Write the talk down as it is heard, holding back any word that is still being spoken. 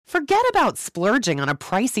Forget about splurging on a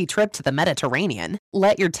pricey trip to the Mediterranean.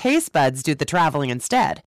 Let your taste buds do the traveling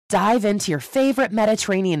instead. Dive into your favorite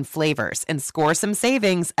Mediterranean flavors and score some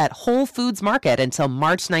savings at Whole Foods Market until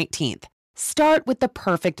March 19th. Start with the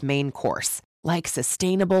perfect main course, like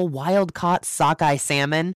sustainable wild-caught sockeye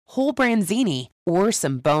salmon, whole branzini, or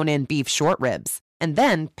some bone-in beef short ribs. And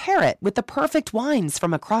then pair it with the perfect wines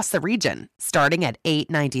from across the region, starting at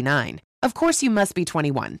 $8.99. Of course, you must be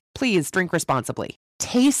 21. Please drink responsibly.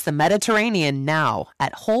 Taste the Mediterranean now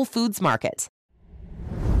at Whole Foods Market.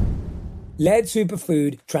 Laird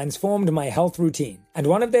Superfood transformed my health routine, and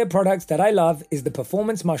one of their products that I love is the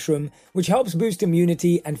Performance Mushroom, which helps boost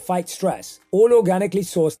immunity and fight stress. All organically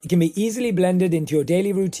sourced, it can be easily blended into your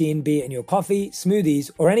daily routine, be it in your coffee, smoothies,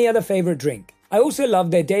 or any other favorite drink. I also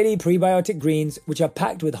love their daily prebiotic greens, which are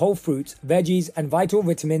packed with whole fruits, veggies, and vital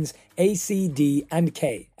vitamins A, C, D, and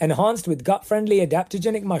K, enhanced with gut-friendly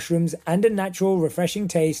adaptogenic mushrooms and a natural, refreshing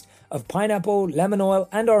taste of pineapple, lemon oil,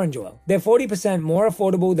 and orange oil. They're 40% more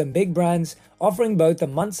affordable than big brands, offering both a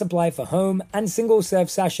month's supply for home and single-serve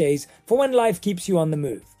sachets for when life keeps you on the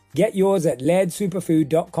move. Get yours at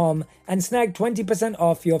lairdsuperfood.com and snag 20%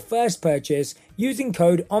 off your first purchase using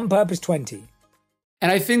code ONPURPOSE20.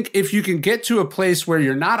 And I think if you can get to a place where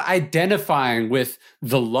you're not identifying with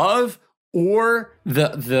the love or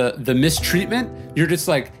the mistreatment, you're just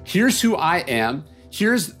like, here's who I am.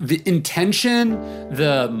 Here's the intention,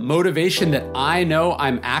 the motivation that I know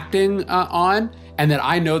I'm acting on, and that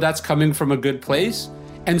I know that's coming from a good place.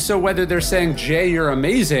 And so whether they're saying, Jay, you're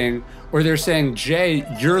amazing, or they're saying, Jay,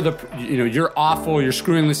 you're awful, you're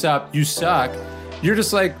screwing this up, you suck, you're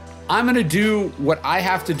just like, I'm going to do what I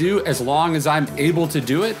have to do as long as I'm able to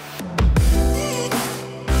do it.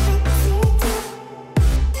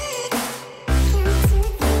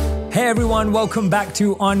 Hey everyone, welcome back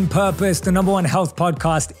to On Purpose, the #1 health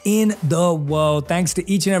podcast in the world. Thanks to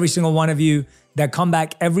each and every single one of you that come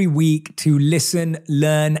back every week to listen,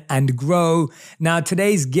 learn, and grow. Now,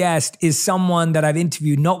 today's guest is someone that I've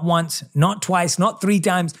interviewed not once, not twice, not 3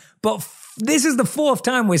 times, but this is the 4th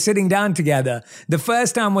time we're sitting down together. The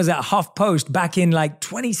first time was at HuffPost back in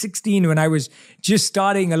 2016 when I was just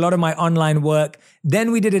starting a lot of my online work.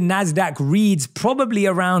 Then we did a NASDAQ Reads probably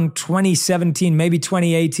around 2017, maybe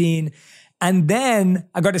 2018. And then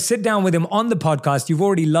I got to sit down with him on the podcast. You've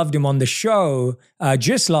already loved him on the show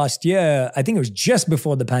just last year. I think it was just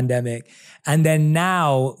before the pandemic. And then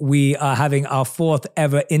now we are having our 4th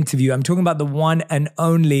ever interview. I'm talking about the one and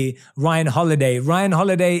only Ryan Holiday. Ryan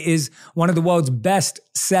Holiday is one of the world's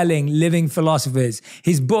best-selling living philosophers.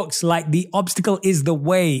 His books like The Obstacle is the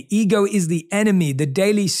Way, Ego is the Enemy, The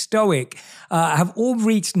Daily Stoic have all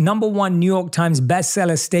reached #1 New York Times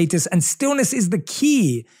bestseller status, and Stillness is the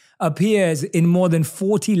Key appears in more than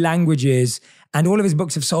 40 languages, and all of his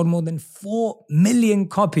books have sold more than 4 million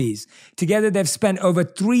copies. Together, they've spent over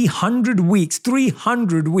 300 weeks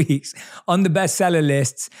on the bestseller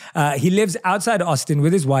lists. He lives outside Austin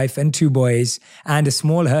with his wife and 2 boys and a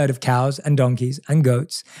small herd of cows and donkeys and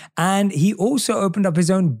goats. And he also opened up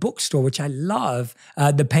his own bookstore, which I love,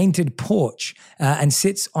 The Painted Porch, and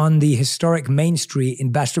sits on the historic Main Street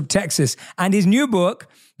in Bastrop, Texas. And his new book,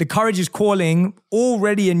 The Courage is Calling,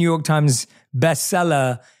 already a New York Times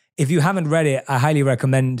bestseller. If you haven't read it, I highly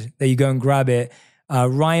recommend that you go and grab it.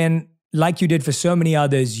 Ryan, like you did for so many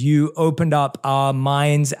others, you opened up our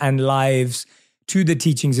minds and lives to the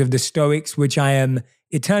teachings of the Stoics, which I am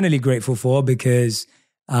eternally grateful for because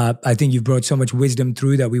I think you've brought so much wisdom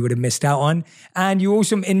through that we would have missed out on. And you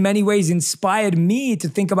also, in many ways, inspired me to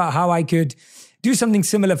think about how I could do something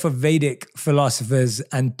similar for Vedic philosophers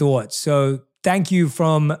and thoughts. So thank you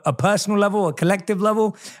from a personal level, a collective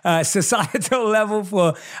level, societal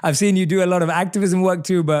level I've seen you do a lot of activism work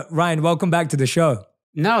too, but Ryan, welcome back to the show.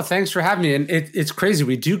 No, thanks for having me. And it's crazy.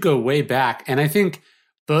 We do go way back. And I think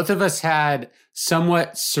both of us had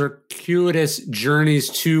somewhat circuitous journeys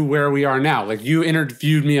to where we are now. Like you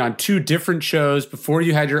interviewed me on 2 different shows before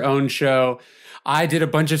you had your own show. I did a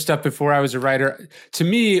bunch of stuff before I was a writer. To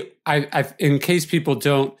me, I in case people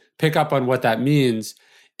don't pick up on what that means,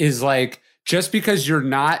 is like, just because you're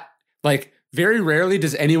not, like, very rarely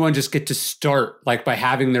does anyone just get to start like by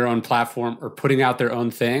having their own platform or putting out their own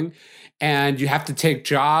thing. And you have to take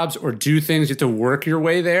jobs or do things. You have to work your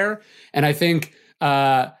way there. And I think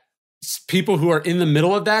people who are in the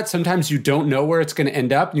middle of that, sometimes you don't know where it's going to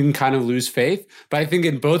end up. You can kind of lose faith. But I think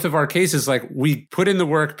in both of our cases, like we put in the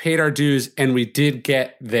work, paid our dues, and we did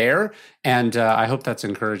get there. And I hope that's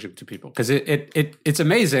encouraging to people because it's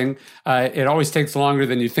amazing. It always takes longer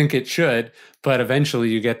than you think it should, but eventually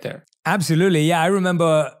you get there. Absolutely. Yeah, I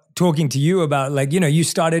remember talking to you about like, you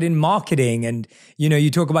started in marketing and, you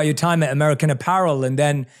talk about your time at American Apparel. And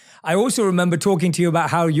then I also remember talking to you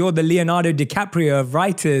about how you're the Leonardo DiCaprio of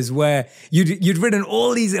writers, where you'd written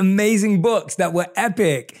all these amazing books that were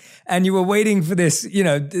epic and you were waiting for this,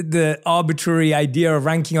 the arbitrary idea of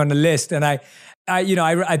ranking on the list. And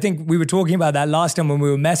I think we were talking about that last time when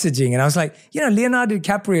we were messaging, and I was like, Leonardo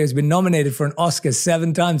DiCaprio has been nominated for an Oscar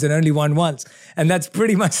 7 times and only won once. And that's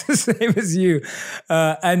pretty much the same as you.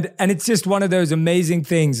 And it's just one of those amazing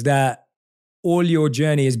things that all your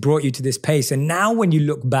journey has brought you to this pace. And now when you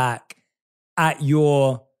look back at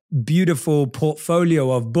your beautiful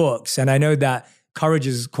portfolio of books, and I know that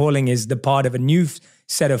Courage's Calling is the part of a new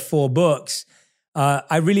set of 4 books,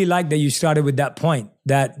 I really like that you started with that point,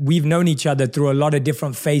 that we've known each other through a lot of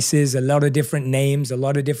different faces, a lot of different names, a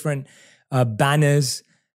lot of different banners.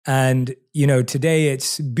 And, today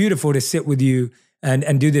it's beautiful to sit with you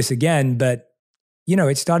and do this again. But,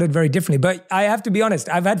 it started very differently. But I have to be honest,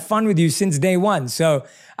 I've had fun with you since day one. So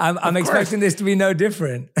I'm expecting this to be no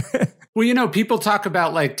different. Well, people talk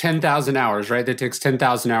about like 10,000 hours, right? That takes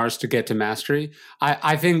 10,000 hours to get to mastery.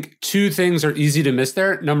 I think 2 things are easy to miss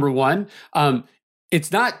there. Number one,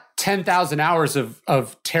 it's not 10,000 hours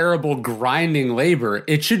of terrible grinding labor.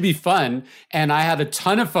 It should be fun. And I had a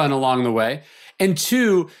ton of fun along the way. And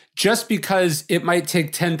 2, just because it might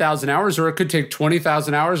take 10,000 hours, or it could take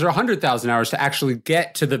 20,000 hours or 100,000 hours to actually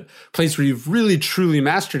get to the place where you've really, truly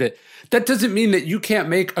mastered it, that doesn't mean that you can't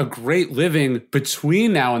make a great living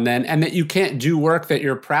between now and then, and that you can't do work that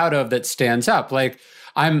you're proud of that stands up. Like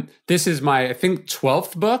this is my, I think,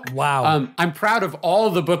 12th book. Wow. I'm proud of all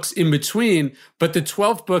the books in between, but the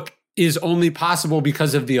 12th book is only possible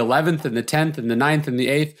because of the 11th and the 10th and the 9th and the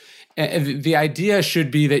 8th. The idea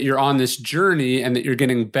should be that you're on this journey and that you're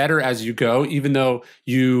getting better as you go, even though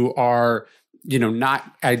you are,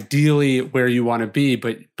 not ideally where you want to be,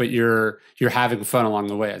 but you're having fun along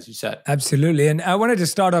the way, as you said. Absolutely. And I wanted to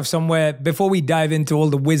start off somewhere before we dive into all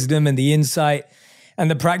the wisdom and the insight and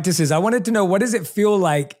the practices. I wanted to know, what does it feel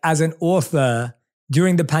like as an author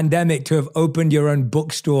during the pandemic to have opened your own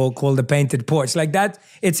bookstore called The Painted Porch? Like that,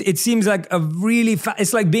 it seems like a really,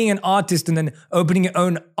 it's like being an artist and then opening your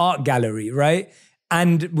own art gallery, right?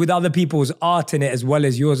 And with other people's art in it as well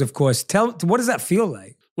as yours, of course. What does that feel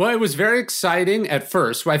like? Well, it was very exciting at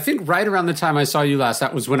first. Well, I think right around the time I saw you last,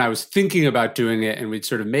 that was when I was thinking about doing it, and we'd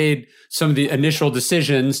sort of made some of the initial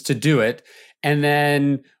decisions to do it. And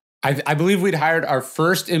then I believe we'd hired our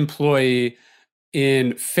first employee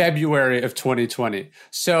in February of 2020.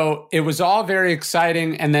 So it was all very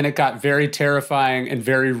exciting. And then it got very terrifying and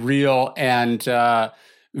very real and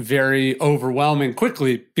very overwhelming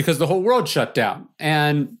quickly because the whole world shut down.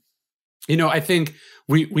 And, I think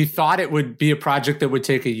we thought it would be a project that would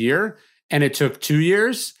take a year, and it took 2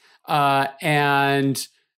 years. And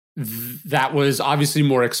that was obviously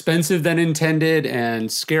more expensive than intended and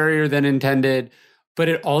scarier than intended. But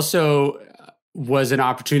it also was an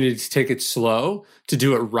opportunity to take it slow, to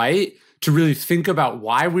do it right, to really think about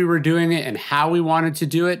why we were doing it and how we wanted to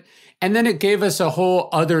do it. And then it gave us a whole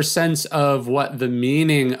other sense of what the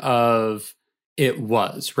meaning of it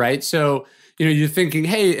was, right? So, you're thinking,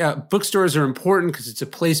 hey, bookstores are important because it's a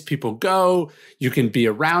place people go. You can be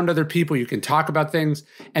around other people. You can talk about things.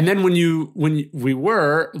 And then when we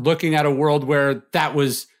were looking at a world where that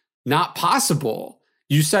was not possible,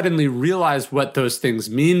 you suddenly realize what those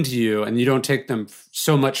things mean to you, and you don't take them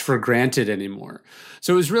so much for granted anymore.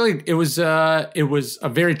 So it was a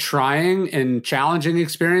very trying and challenging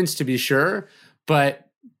experience, to be sure. But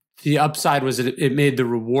the upside was that it made the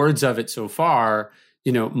rewards of it so far,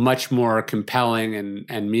 much more compelling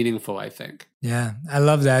and meaningful, I think. Yeah, I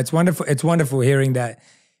love that. It's wonderful. It's wonderful hearing that,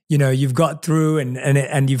 you've got through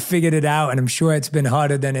and you've figured it out. And I'm sure it's been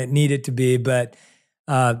harder than it needed to be, but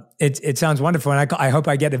it sounds wonderful, and I hope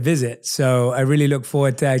I get a visit. So I really look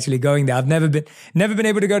forward to actually going there. I've never been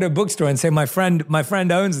able to go to a bookstore and say my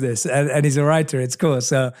friend owns this and he's a writer. It's cool.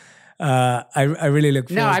 So I really look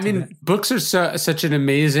forward. to that. Books are such an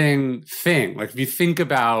amazing thing. Like if you think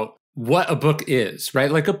about what a book is, right?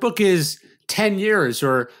 Like a book is 10 years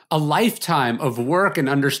or a lifetime of work and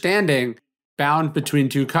understanding bound between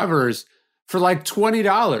 2 covers for like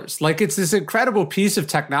 $20. Like it's this incredible piece of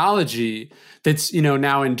technology that's,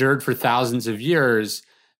 now endured for thousands of years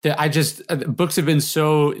that books have been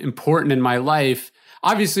so important in my life.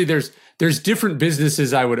 Obviously there's different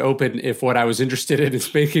businesses I would open if what I was interested in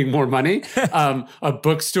is making more money. A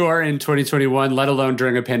bookstore in 2021, let alone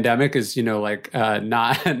during a pandemic, is not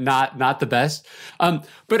the best.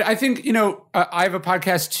 But I think I have a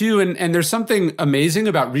podcast too, and there's something amazing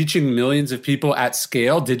about reaching millions of people at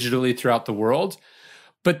scale digitally throughout the world.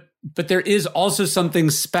 but there is also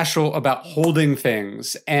something special about holding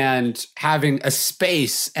things and having a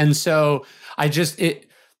space. And so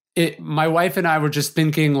my wife and I were just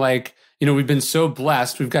thinking like, we've been so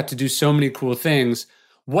blessed. We've got to do so many cool things.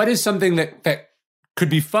 What is something that could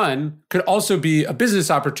be fun, could also be a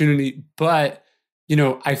business opportunity, but,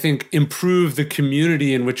 I think improve the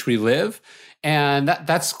community in which we live. And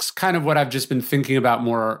that's kind of what I've just been thinking about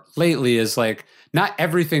more lately is like, not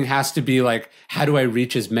everything has to be like, how do I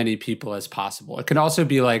reach as many people as possible? It can also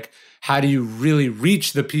be like, how do you really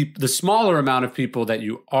reach the smaller amount of people that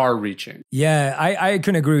you are reaching? Yeah, I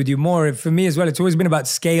couldn't agree with you more. For me as well, it's always been about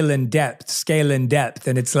scale and depth.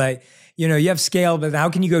 And it's like, you have scale, but how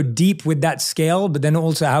can you go deep with that scale? But then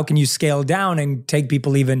also, how can you scale down and take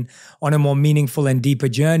people even on a more meaningful and deeper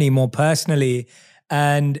journey, more personally?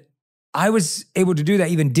 And I was able to do that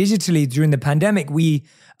even digitally during the pandemic.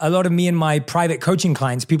 A lot of me and my private coaching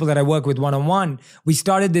clients, people that I work with one-on-one, we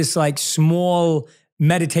started this like small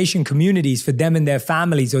meditation communities for them and their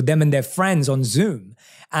families or them and their friends on Zoom.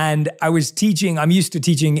 And I'm used to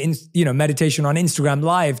teaching, meditation on Instagram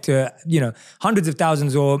Live to, hundreds of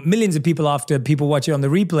thousands or millions of people after people watch it on the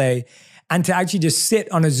replay. And to actually just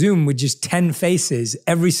sit on a Zoom with just 10 faces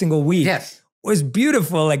every single week. Yes. Was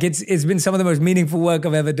beautiful. Like it's been some of the most meaningful work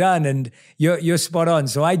I've ever done, and you're spot on.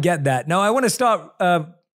 So I get that. Now I want to start.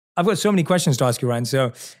 I've got so many questions to ask you,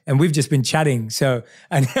 Ryan. And we've just been chatting. So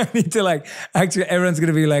I need to actually, everyone's going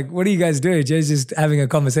to be like, "What are you guys doing?" Jay's just having a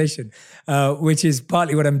conversation, which is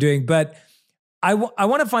partly what I'm doing. But I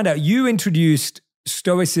want to find out. You introduced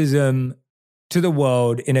Stoicism to the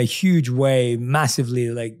world in a huge way, massively.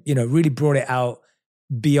 Really brought it out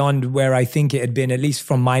beyond where I think it had been, at least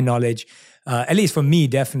from my knowledge. At least for me,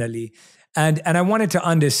 definitely. And I wanted to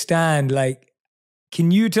understand,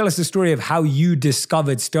 can you tell us the story of how you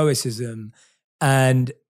discovered Stoicism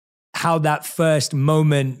and how that first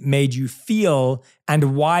moment made you feel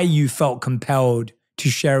and why you felt compelled to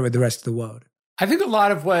share it with the rest of the world? I think a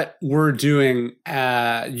lot of what we're doing,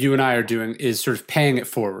 you and I are doing, is sort of paying it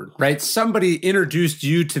forward, right? Somebody introduced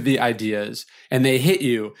you to the ideas and they hit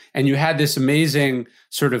you, and you had this amazing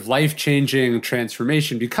sort of life-changing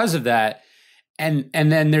transformation because of that. And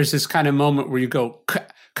then there's this kind of moment where you go,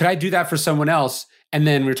 could I do that for someone else? And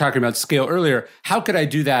then we were talking about scale earlier. How could I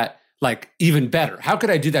do that even better? How could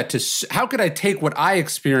I do that how could I take what I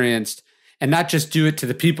experienced and not just do it to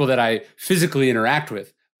the people that I physically interact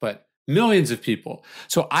with, but millions of people?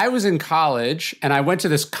 So I was in college and I went to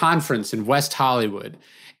this conference in West Hollywood.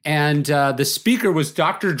 And the speaker was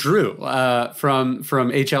Dr. Drew from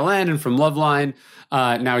HLN and from Loveline.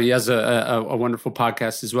 Now he has a wonderful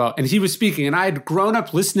podcast as well. And he was speaking, and I had grown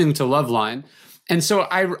up listening to Loveline. And so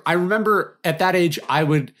I remember at that age,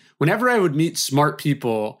 whenever I would meet smart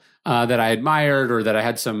people that I admired or that I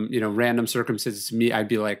had some, random circumstances to meet, I'd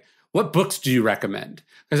be like, what books do you recommend?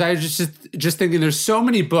 Because I was just thinking there's so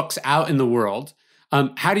many books out in the world.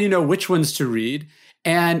 How do you know which ones to read?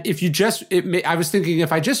 And if you I was thinking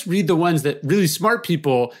if I just read the ones that really smart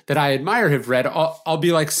people that I admire have read, I'll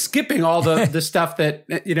be like skipping all the stuff that,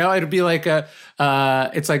 it'll be like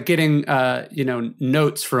it's like getting,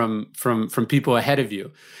 notes from people ahead of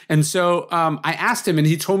you. And so I asked him, and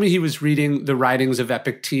he told me he was reading the writings of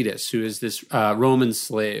Epictetus, who is this Roman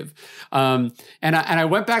slave. And I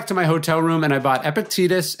went back to my hotel room and I bought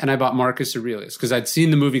Epictetus and I bought Marcus Aurelius because I'd seen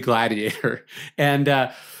the movie Gladiator.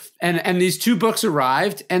 And these two books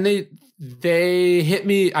arrived, and they hit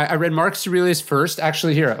me. I read Marcus Aurelius first.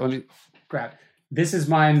 Actually, here, let me grab. This is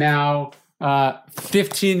my now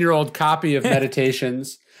 15-year-old copy of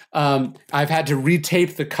Meditations. I've had to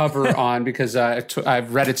retape the cover on because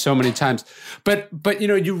I've read it so many times. But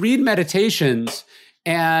you read Meditations,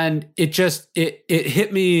 and it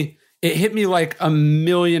hit me. It hit me like a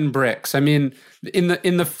million bricks. I mean,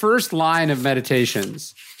 in the first line of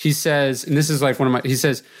Meditations, he says, and this is like he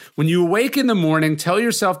says, when you awake in the morning, tell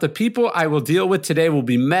yourself the people I will deal with today will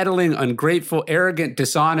be meddling, ungrateful, arrogant,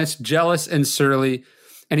 dishonest, jealous, and surly.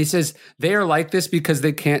 And he says, they are like this because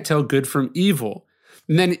they can't tell good from evil.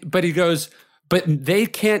 But he goes, but they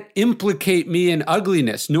can't implicate me in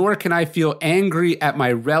ugliness, nor can I feel angry at my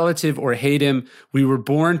relative or hate him. We were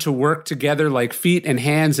born to work together like feet and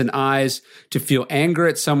hands and eyes, to feel anger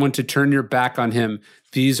at someone, to turn your back on him.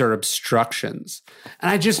 These are obstructions. And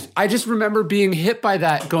I just remember being hit by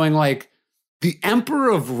that, going like, the Emperor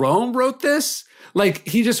of Rome wrote this? Like,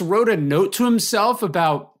 he just wrote a note to himself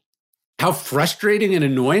about how frustrating and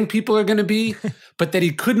annoying people are going to be, but that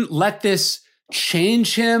he couldn't let this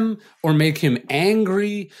change him or make him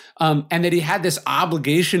angry, and that he had this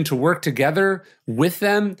obligation to work together with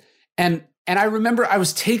them. And I remember I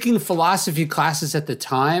was taking philosophy classes at the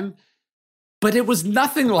time, but it was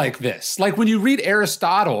nothing like this. Like when you read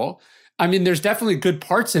Aristotle, I mean, there's definitely good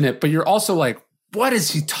parts in it, but you're also like, what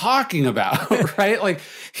is he talking about, right? Like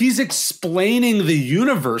he's explaining the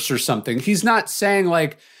universe or something. He's not saying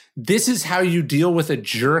like, this is how you deal with a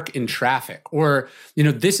jerk in traffic, or,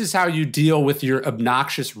 this is how you deal with your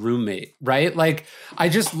obnoxious roommate, right? Like, I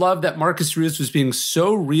just love that Marcus Aurelius was being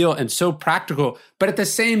so real and so practical, but at the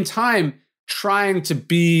same time, trying to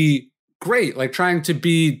be great, like trying to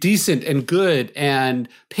be decent and good and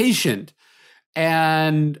patient.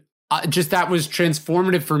 And just that was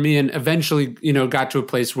transformative for me, and eventually, got to a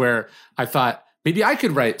place where I thought maybe I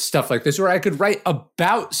could write stuff like this, or I could write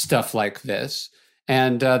about stuff like this.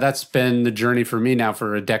 And that's been the journey for me now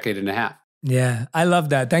for a decade and a half. Yeah, I love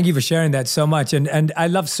that. Thank you for sharing that so much. And I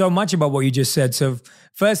love so much about what you just said. So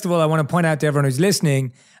first of all, I want to point out to everyone who's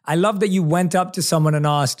listening, I love that you went up to someone and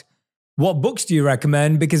asked, what books do you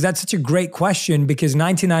recommend? Because that's such a great question, because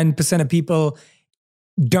 99% of people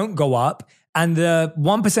don't go up. And the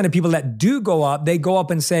 1% of people that do go up, they go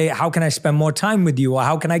up and say, how can I spend more time with you? Or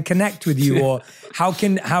how can I connect with you? Or how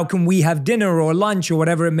can we have dinner or lunch or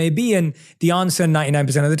whatever it may be? And the answer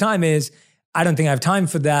 99% of the time is, I don't think I have time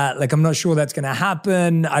for that. Like, I'm not sure that's going to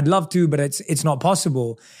happen. I'd love to, but it's not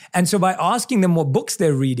possible. And so by asking them what books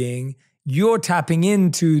they're reading, you're tapping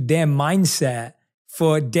into their mindset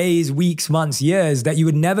for days, weeks, months, years that you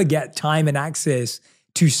would never get time and access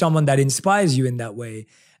to someone that inspires you in that way.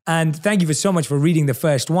 And thank you so much for reading the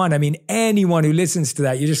first one. I mean, anyone who listens to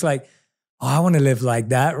that, you're just like, oh, I want to live like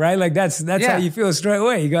that, right? Like that's how you feel straight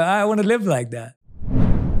away. You go, I want to live like that.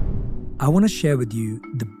 I want to share with you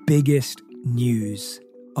the biggest news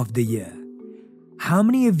of the year. How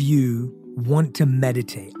many of you want to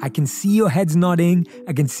meditate? I can see your heads nodding.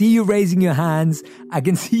 I can see you raising your hands. I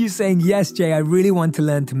can see you saying, yes, Jay, I really want to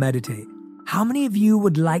learn to meditate. How many of you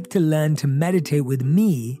would like to learn to meditate with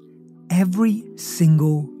me every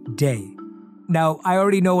single day? Now, I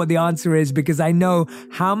already know what the answer is, because I know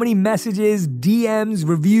how many messages, DMs,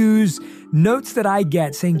 reviews, notes that I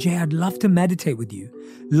get saying, Jay, I'd love to meditate with you.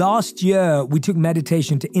 Last year, we took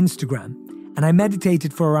meditation to Instagram, and I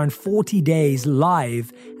meditated for around 40 days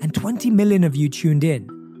live, and 20 million of you tuned in.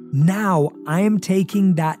 Now, I am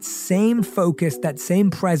taking that same focus, that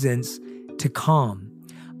same presence to Calm.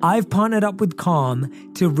 I've partnered up with Calm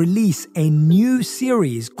to release a new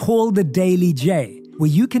series called The Daily J, where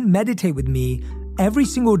you can meditate with me every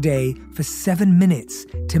single day for 7 minutes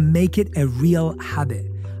to make it a real habit.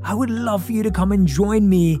 I would love for you to come and join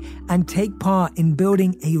me and take part in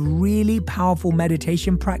building a really powerful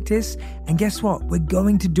meditation practice. And guess what? We're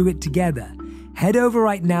going to do it together. Head over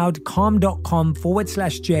right now to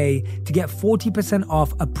calm.com/J to get 40%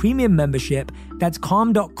 off a premium membership. That's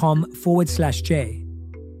calm.com/J.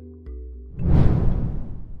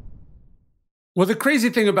 Well, the crazy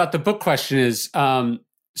thing about the book question is,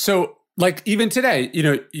 so like even today,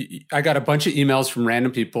 I got a bunch of emails from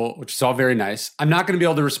random people, which is all very nice. I'm not going to be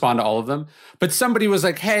able to respond to all of them, but somebody was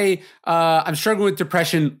like, hey, I'm struggling with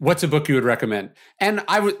depression. What's a book you would recommend? And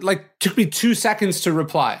I would took me 2 seconds to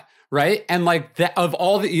reply, right? And of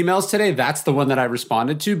all the emails today, that's the one that I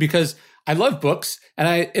responded to, because I love books.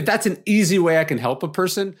 And if that's an easy way I can help a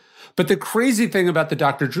person. But the crazy thing about the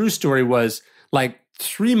Dr. Drew story was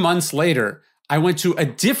 3 months later, I went to a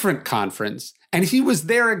different conference and he was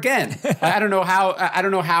there again. I don't know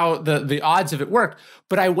how the odds of it worked,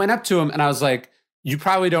 but I went up to him and I was like, you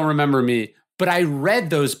probably don't remember me, but I read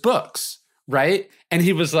those books, right? And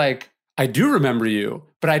he was like, I do remember you,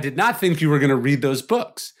 but I did not think you were going to read those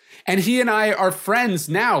books. And he and I are friends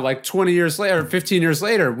now, 20 years later, 15 years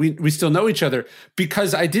later, we still know each other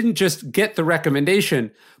because I didn't just get the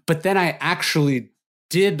recommendation, but then I actually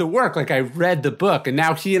did the work. I read the book, and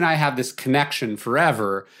now he and I have this connection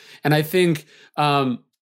forever. And I think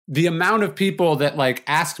the amount of people that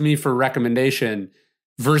ask me for recommendation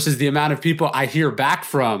versus the amount of people I hear back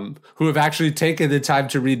from who have actually taken the time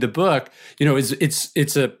to read the book,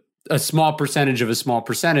 it's a small percentage of a small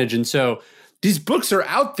percentage. And so these books are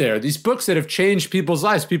out there, these books that have changed people's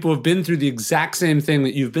lives. People have been through the exact same thing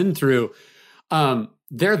that you've been through.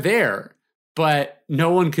 They're there, but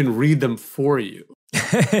no one can read them for you.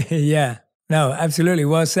 Yeah, no, absolutely.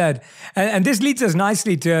 Well said. And this leads us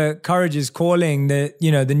nicely to Courage is Calling,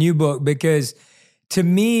 the new book, because to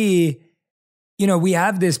me, we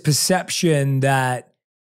have this perception that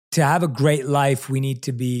to have a great life, we need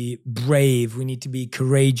to be brave, we need to be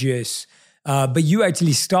courageous. But you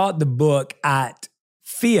actually start the book at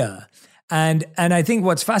fear. And I think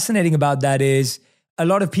what's fascinating about that is a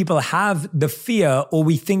lot of people have the fear, or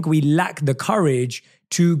we think we lack the courage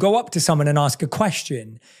to go up to someone and ask a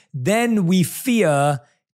question. Then we fear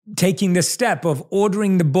taking the step of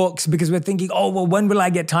ordering the books because we're thinking, oh, well, when will I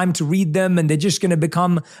get time to read them? And they're just going to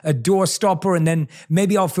become a doorstopper. And then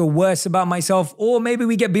maybe I'll feel worse about myself. Or maybe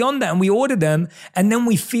we get beyond that and we order them and then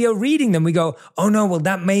we fear reading them. We go, oh no, well,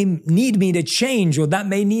 that may need me to change, or that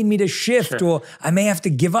may need me to shift, Sure. or I may have to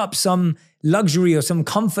give up some luxury or some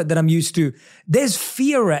comfort that I'm used to. There's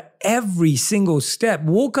fear at every single step.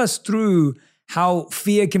 Walk us through how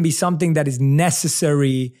fear can be something that is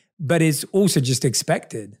necessary, but is also just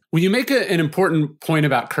expected. Well, you make an important point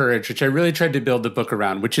about courage, which I really tried to build the book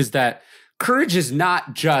around, which is that courage is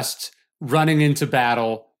not just running into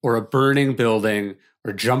battle or a burning building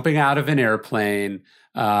or jumping out of an airplane,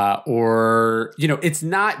 or, it's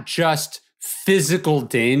not just physical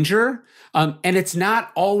danger. And it's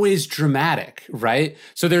not always dramatic, right?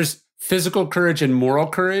 So there's physical courage and moral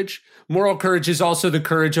courage. Moral courage is also the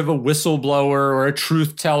courage of a whistleblower or a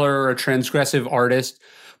truth teller or a transgressive artist.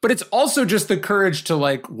 But it's also just the courage to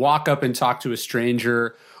walk up and talk to a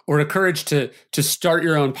stranger, or a courage to start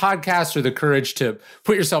your own podcast, or the courage to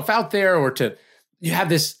put yourself out there, or you have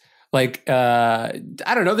this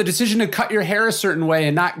the decision to cut your hair a certain way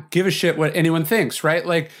and not give a shit what anyone thinks,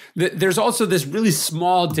 right? There's also this really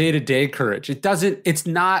small day-to-day courage. It's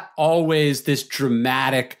not always this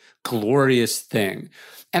dramatic, glorious thing.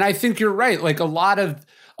 And I think you're right. A lot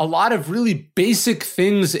of really basic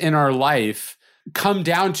things in our life come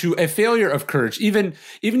down to a failure of courage. Even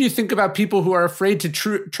you think about people who are afraid to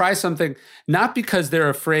try something, not because they're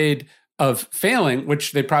afraid of failing,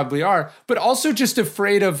 which they probably are, but also just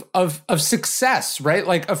afraid of success, right?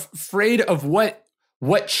 Afraid of what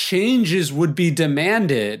changes would be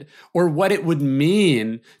demanded, or what it would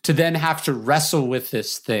mean to then have to wrestle with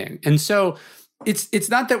this thing. And so it's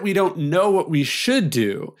not that we don't know what we should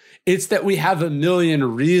do. It's that we have a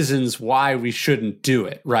million reasons why we shouldn't do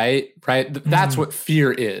it, right? Right? That's what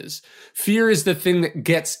fear is. Fear is the thing that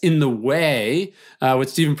gets in the way, what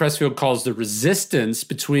Stephen Pressfield calls the resistance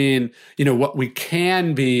between, what we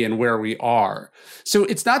can be and where we are. So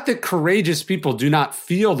it's not that courageous people do not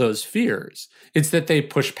feel those fears. It's that they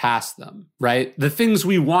push past them, right? The things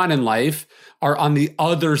we want in life are on the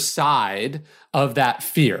other side of that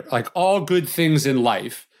fear. All good things in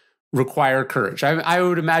life require courage. I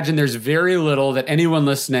would imagine there's very little that anyone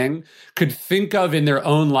listening could think of in their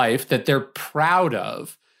own life that they're proud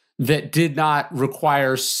of that did not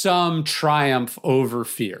require some triumph over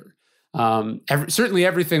fear. Certainly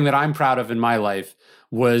everything that I'm proud of in my life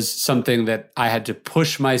was something that I had to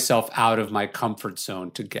push myself out of my comfort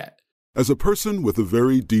zone to get. As a person with a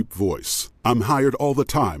very deep voice, I'm hired all the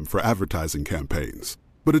time for advertising campaigns.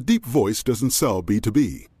 But a deep voice doesn't sell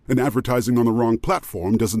B2B, and advertising on the wrong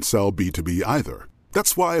platform doesn't sell B2B either.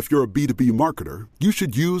 That's why if you're a B2B marketer, you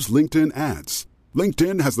should use LinkedIn ads.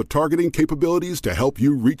 LinkedIn has the targeting capabilities to help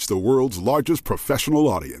you reach the world's largest professional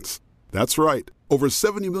audience. That's right, over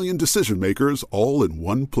 70 million decision makers all in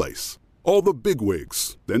one place. All the big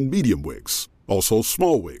wigs, then medium wigs, also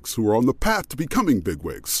small wigs who are on the path to becoming big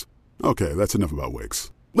wigs. Okay, that's enough about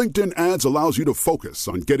wigs. LinkedIn ads allows you to focus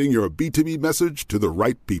on getting your B2B message to the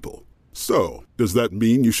right people. So, does that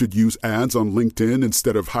mean you should use ads on LinkedIn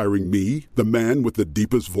instead of hiring me, the man with the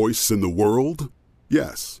deepest voice in the world?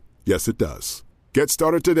 Yes. Yes, it does. Get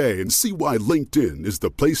started today and see why LinkedIn is the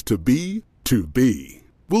place to be to be.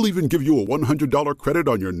 We'll even give you a $100 credit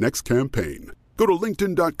on your next campaign. Go to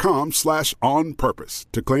linkedin.com/onpurpose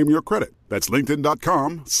to claim your credit. That's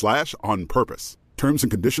linkedin.com/onpurpose. Terms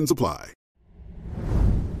and conditions apply.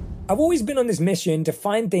 I've always been on this mission to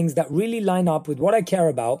find things that really line up with what I care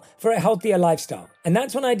about for a healthier lifestyle. And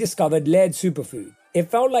that's when I discovered Laird Superfood.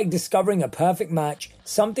 It felt like discovering a perfect match,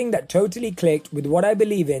 something that totally clicked with what I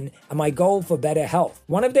believe in and my goal for better health.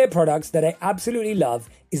 One of their products that I absolutely love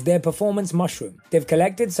is their performance mushroom. They've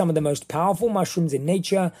collected some of the most powerful mushrooms in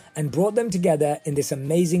nature and brought them together in this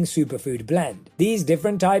amazing superfood blend. These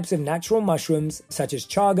different types of natural mushrooms, such as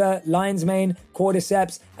chaga, lion's mane,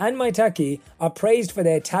 cordyceps, and maitake, are praised for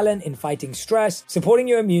their talent in fighting stress, supporting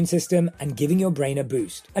your immune system, and giving your brain a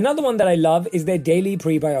boost. Another one that I love is their daily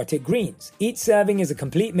prebiotic greens. Each serving is a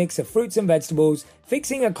complete mix of fruits and vegetables,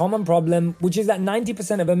 fixing a common problem, which is that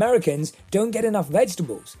 90% of Americans don't get enough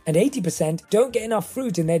vegetables, and 80% don't get enough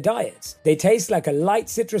fruit in their diets. They taste like a light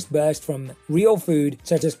citrus burst from real food,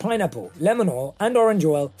 such as pineapple, lemon oil, and orange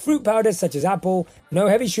oil, fruit powders such as apple, no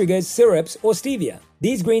heavy sugars, syrups, or stevia.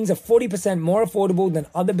 These greens are 40% more affordable than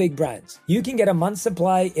other big brands. You can get a month's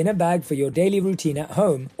supply in a bag for your daily routine at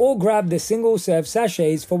home, or grab the single-serve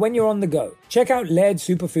sachets for when you're on the go. Check out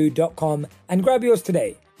lairdsuperfood.com and grab yours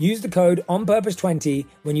today. Use the code ONPURPOSE20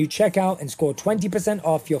 when you check out and score 20%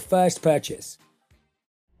 off your first purchase.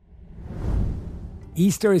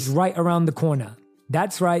 Easter is right around the corner.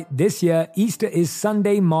 That's right, this year, Easter is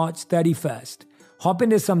Sunday, March 31st. Hop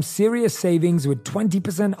into some serious savings with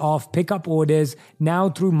 20% off pickup orders now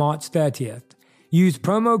through March 30th. Use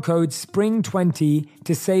promo code SPRING20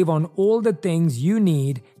 to save on all the things you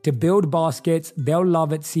need to build baskets they'll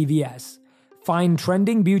love at CVS. Find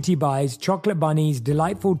trending beauty buys, chocolate bunnies,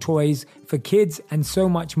 delightful toys for kids, and so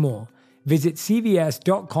much more. Visit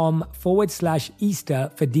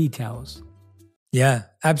cvs.com/Easter for details. Yeah,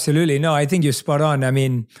 absolutely. No, I think you're spot on. I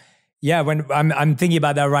mean, yeah, when I'm thinking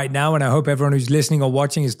about that right now, and I hope everyone who's listening or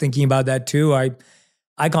watching is thinking about that too. I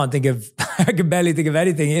can't think of, I can barely think of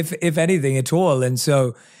anything, if anything at all. And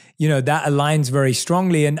so, that aligns very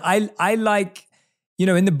strongly. And I like,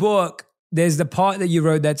 in the book, there's the part that you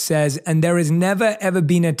wrote that says, and there has never ever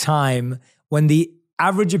been a time when the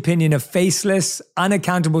average opinion of faceless,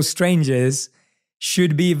 unaccountable strangers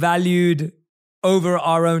should be valued over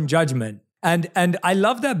our own judgment. And I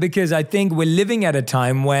love that because I think we're living at a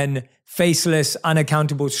time when faceless,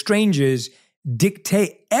 unaccountable strangers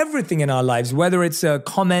dictate everything in our lives, whether it's a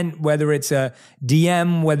comment, whether it's a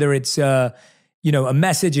DM, whether it's a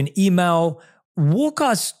message, an email. Walk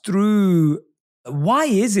us through, why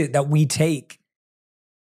is it that we take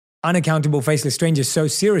unaccountable, faceless strangers so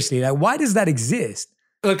seriously? Like, why does that exist?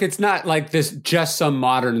 Look, it's not like this just some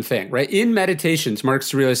modern thing, right? In Meditations, Mark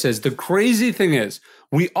Aurelius says, the crazy thing is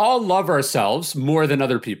we all love ourselves more than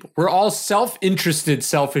other people. We're all self-interested,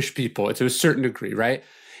 selfish people to a certain degree, right?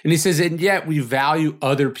 And he says, and yet we value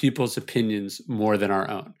other people's opinions more than our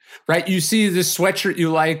own, right? You see this sweatshirt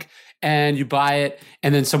you like and you buy it,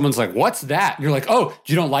 and then someone's like, what's that? And you're like, oh,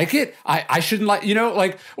 you don't like it? I shouldn't like,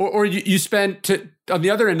 or you spend on the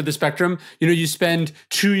other end of the spectrum, you spend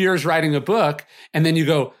 2 years writing a book, and then you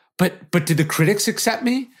go, but did the critics accept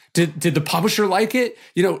me? Did the publisher like it?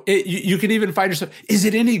 You can even find yourself, is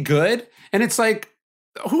it any good? And it's like,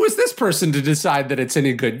 who is this person to decide that it's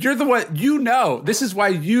any good? You're the one, this is why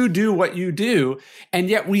you do what you do. And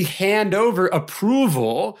yet we hand over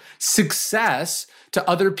approval, success to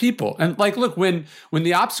other people. And like, look, when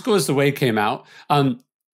The Obstacle Is the Way came out,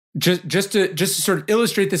 just to sort of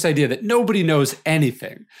illustrate this idea that nobody knows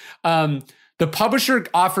anything, the publisher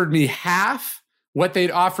offered me half what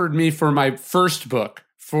they'd offered me for my first book,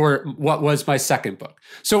 for what was my second book.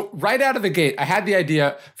 So right out of the gate, I had the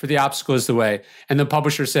idea for The Obstacle Is the Way, and the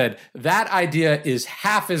publisher said, that idea is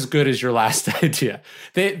half as good as your last idea.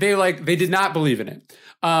 They did not believe in it.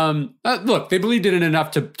 Look, they believed in it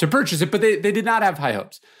enough to purchase it, but they did not have high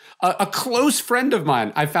hopes. A close friend of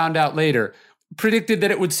mine, I found out later, predicted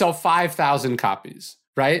that it would sell 5,000 copies,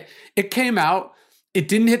 right? It came out. It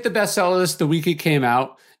didn't hit the bestseller list the week it came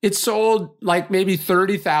out. It sold like maybe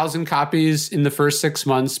 30,000 copies in the first 6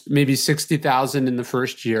 months, maybe 60,000 in the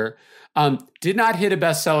first year. Did not hit a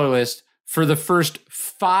bestseller list for the first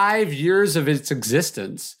 5 years of its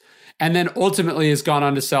existence. And then ultimately has gone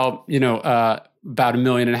on to sell, about 1.5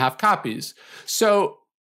 million copies. So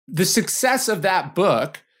the success of that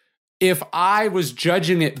book, if I was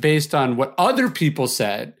judging it based on what other people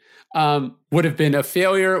said, would have been a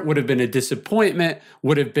failure, would have been a disappointment,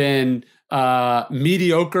 would have been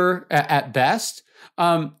mediocre at best.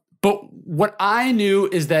 But what I knew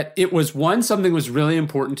is that it was, one, something was really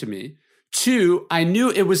important to me. Two, I knew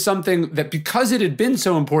it was something that, because it had been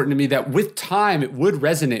so important to me, that with time it would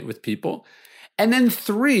resonate with people. And then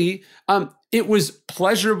three, it was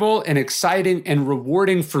pleasurable and exciting and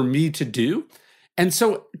rewarding for me to do. And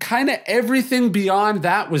so kind of everything beyond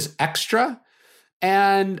that was extra.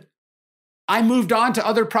 And I moved on to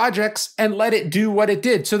other projects and let it do what it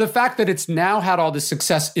did. So the fact that it's now had all this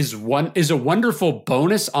success is a wonderful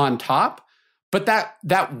bonus on top. But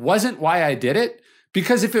that wasn't why I did it.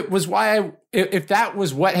 Because if that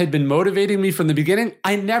was what had been motivating me from the beginning,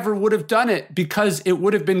 I never would have done it, because it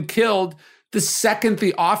would have been killed the second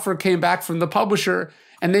the offer came back from the publisher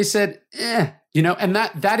and they said, and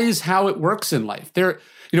that is how it works in life.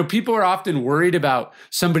 People are often worried about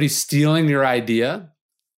somebody stealing your idea.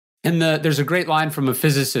 And there's a great line from a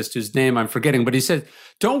physicist whose name I'm forgetting, but he said,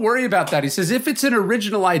 don't worry about that. He says, if it's an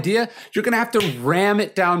original idea, you're going to have to ram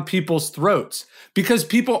it down people's throats, because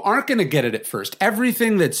people aren't going to get it at first.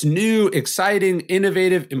 Everything that's new, exciting,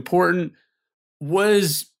 innovative, important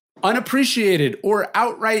was unappreciated or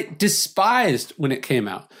outright despised when it came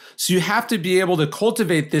out. So you have to be able to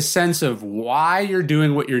cultivate this sense of why you're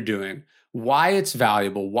doing what you're doing, why it's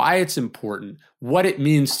valuable, why it's important, what it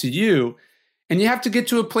means to you. And you have to get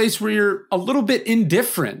to a place where you're a little bit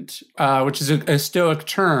indifferent, which is a Stoic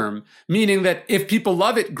term, meaning that if people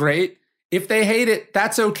love it, great. If they hate it,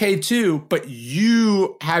 that's okay too. But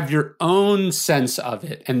you have your own sense of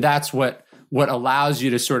it. And that's what allows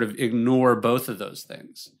you to sort of ignore both of those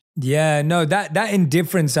things. Yeah, no, that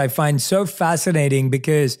indifference I find so fascinating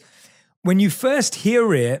because when you first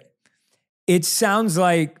hear it, it sounds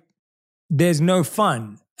like there's no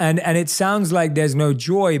fun and it sounds like there's no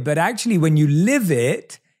joy, but actually when you live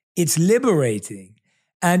it, it's liberating.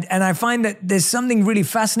 And I find that there's something really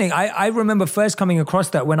fascinating. I remember first coming across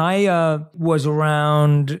that when I was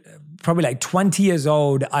around probably like 20 years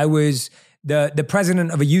old. I was the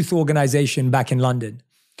president of a youth organization back in London.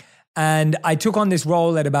 And I took on this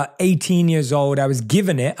role at about 18 years old. I was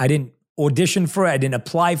given it. I didn't audition for it. I didn't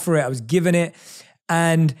apply for it. I was given it.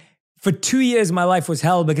 And for 2 years, my life was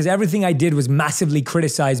hell because everything I did was massively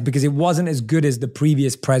criticized because it wasn't as good as the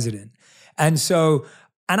previous president. And so,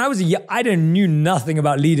 I knew nothing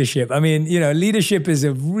about leadership. I mean, leadership is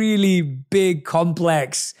a really big,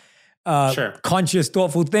 complex, conscious,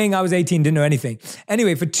 thoughtful thing. I was 18, didn't know anything.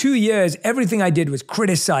 Anyway, for 2 years, everything I did was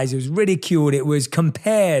criticized. It was ridiculed. It was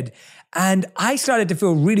compared. And I started to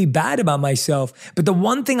feel really bad about myself. But the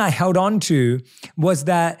one thing I held on to was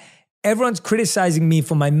that everyone's criticizing me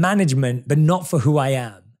for my management, but not for who I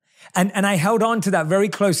am. And I held on to that very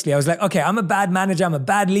closely. I was like, okay, I'm a bad manager. I'm a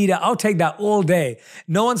bad leader. I'll take that all day.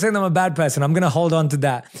 No one's saying I'm a bad person. I'm going to hold on to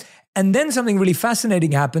that. And then something really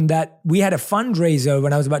fascinating happened that we had a fundraiser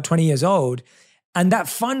when I was about 20 years old. And that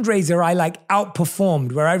fundraiser, I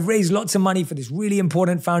outperformed, where I raised lots of money for this really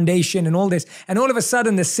important foundation and all this. And all of a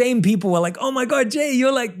sudden, the same people were like, oh my God, Jay,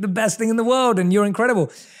 you're like the best thing in the world and you're incredible.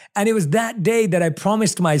 And it was that day that I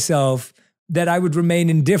promised myself that I would remain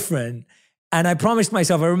indifferent. And I promised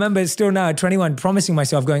myself, I remember it still now at 21, promising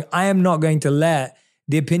myself going, I am not going to let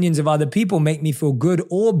the opinions of other people make me feel good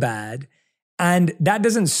or bad. And that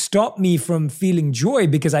doesn't stop me from feeling joy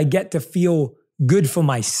because I get to feel good for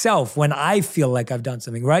myself when I feel like I've done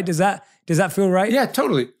something, right? Does that feel right? Yeah,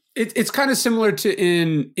 totally. It's kind of similar to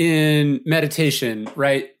in meditation,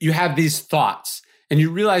 right? You have these thoughts and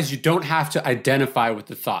you realize you don't have to identify with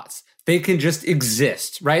the thoughts. They can just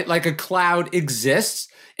exist, right? Like a cloud exists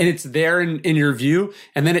and it's there in your view,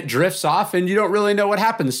 and then it drifts off and you don't really know what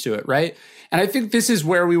happens to it, right? And I think this is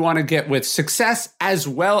where we want to get with success as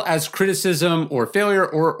well as criticism or failure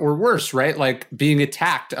or worse, right? Like being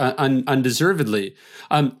attacked undeservedly.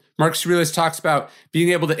 Marcus Aurelius talks about being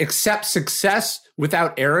able to accept success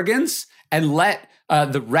without arrogance and let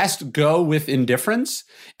the rest go with indifference.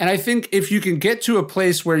 And I think if you can get to a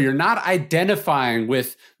place where you're not identifying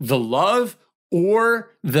with the love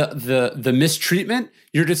or the mistreatment,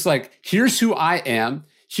 you're just like, here's who I am.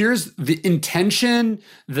 Here's the intention,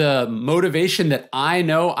 the motivation that I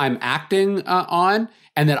know I'm acting on,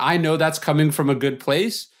 and that I know that's coming from a good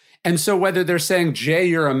place. And so whether they're saying, Jay,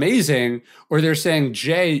 you're amazing, or they're saying,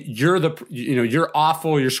 Jay, you're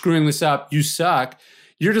awful, you're screwing this up, you suck,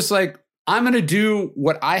 you're just like, I'm going to do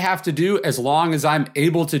what I have to do as long as I'm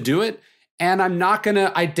able to do it. And I'm not going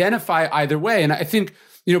to identify either way. And I think,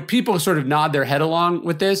 people sort of nod their head along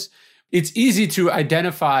with this. It's easy to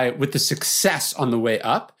identify with the success on the way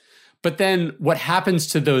up. But then what happens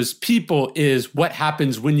to those people is what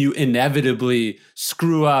happens when you inevitably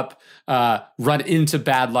screw up, run into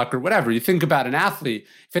bad luck or whatever. You think about an athlete.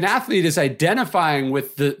 If an athlete is identifying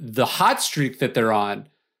with the hot streak that they're on,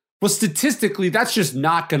 well, statistically, that's just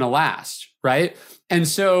not going to last, right? And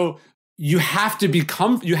so you have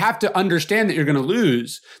to understand that you're going to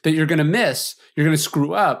lose, that you're going to miss, you're going to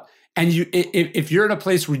screw up. And if you're in a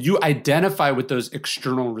place where you identify with those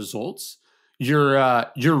external results, you're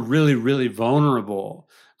really, really vulnerable,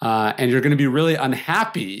 and you're going to be really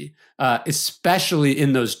unhappy, especially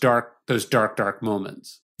in those dark dark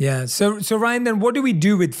moments. Yeah. So Ryan, then what do we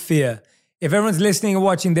do with fear? If everyone's listening or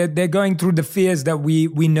watching, they're going through the fears that we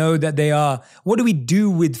know that they are. What do we do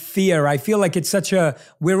with fear? I feel like it's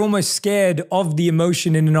we're almost scared of the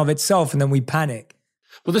emotion in and of itself, and then we panic.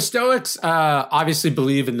 Well, the Stoics obviously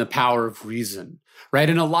believe in the power of reason, right?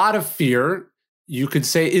 And a lot of fear, you could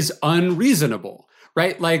say, is unreasonable,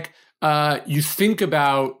 right? Like you think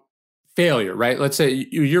about failure, right? Let's say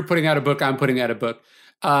you're putting out a book, I'm putting out a book,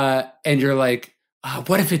 and you're like,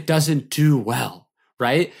 what if it doesn't do well,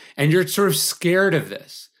 right? And you're sort of scared of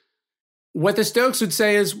this. What the Stoics would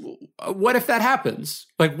say is, what if that happens?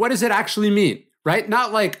 Like, what does it actually mean, right?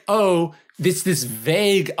 Not like, oh, this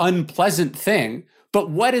vague, unpleasant thing. But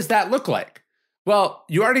what does that look like? Well,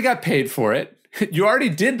 you already got paid for it. You already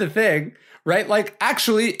did the thing, right? Like,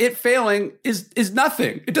 actually, it failing is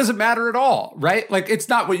nothing. It doesn't matter at all, right? Like, it's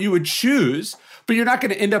not what you would choose, but you're not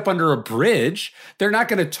going to end up under a bridge. They're not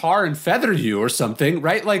going to tar and feather you or something,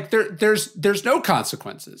 right? Like, there's no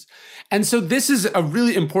consequences. And so this is a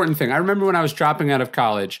really important thing. I remember when I was dropping out of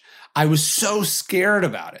college, I was so scared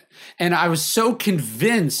about it. And I was so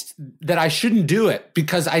convinced that I shouldn't do it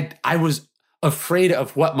because I was afraid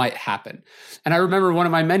of what might happen. And I remember one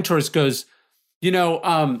of my mentors goes,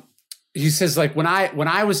 he says, like, when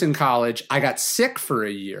I was in college, I got sick for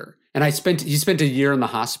a year, and he spent a year in the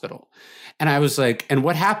hospital. And I was like, and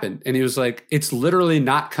what happened? And he was like, it's literally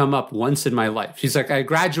not come up once in my life. He's like, I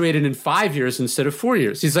graduated in 5 years instead of 4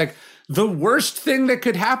 years. He's like, the worst thing that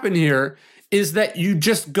could happen here is that you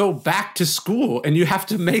just go back to school and you have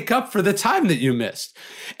to make up for the time that you missed.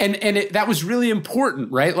 And that was really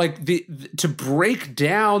important, right? Like to break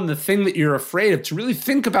down the thing that you're afraid of, to really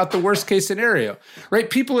think about the worst case scenario, right?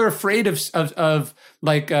 People are afraid of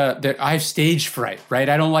that I have stage fright, right?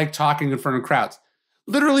 I don't like talking in front of crowds.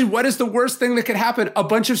 Literally, what is the worst thing that could happen? A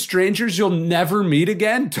bunch of strangers you'll never meet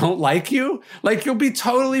again don't like you. Like, you'll be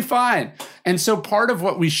totally fine. And so part of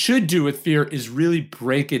what we should do with fear is really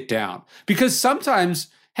break it down. Because sometimes,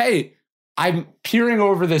 hey, I'm peering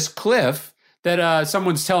over this cliff that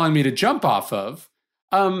someone's telling me to jump off of.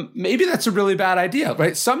 Maybe that's a really bad idea,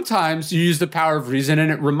 right? Sometimes you use the power of reason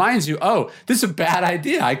and it reminds you, oh, this is a bad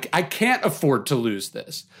idea. I can't afford to lose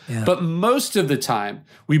this. Yeah. But most of the time,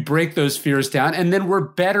 we break those fears down, and then we're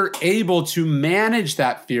better able to manage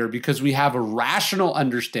that fear because we have a rational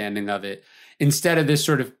understanding of it instead of this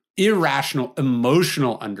sort of irrational,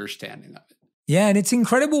 emotional understanding of it. Yeah, and it's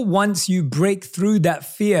incredible once you break through that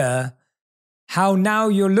fear, how now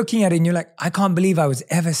you're looking at it and you're like, I can't believe I was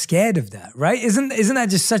ever scared of that, right? Isn't that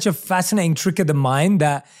just such a fascinating trick of the mind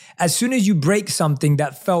that as soon as you break something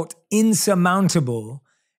that felt insurmountable,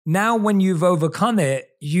 now when you've overcome it,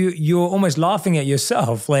 you're almost laughing at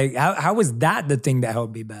yourself. Like, how was that the thing that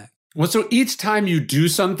held me back? Well, so each time you do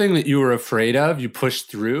something that you were afraid of, you push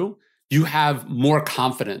through, you have more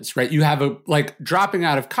confidence, right? You have dropping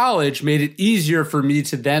out of college made it easier for me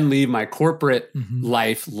to then leave my corporate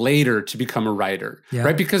life later to become a writer,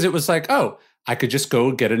 right? Because it was like, oh, I could just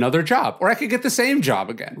go get another job, or I could get the same job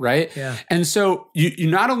again, right? Yeah. And so you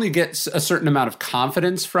not only get a certain amount of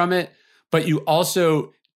confidence from it, but you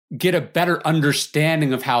also get a better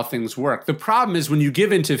understanding of how things work. The problem is when you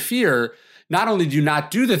give into fear, not only do you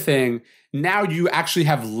not do the thing, now you actually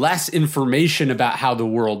have less information about how the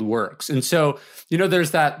world works. And so,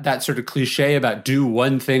 there's that sort of cliche about do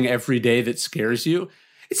one thing every day that scares you.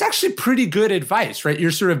 It's actually pretty good advice, right?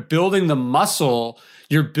 You're sort of building the muscle,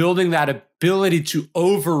 you're building that ability to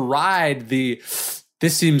override this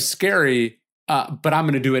seems scary, but I'm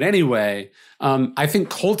going to do it anyway. I think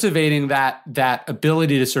cultivating that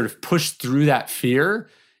ability to sort of push through that fear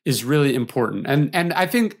is really important. And I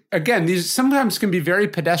think, again, these sometimes can be very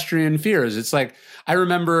pedestrian fears. It's like, I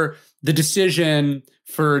remember the decision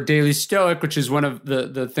for Daily Stoic, which is one of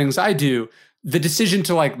the things I do, the decision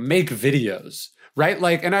to make videos, right?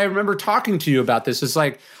 And I remember talking to you about this. It's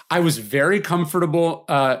like, I was very comfortable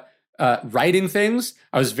writing things.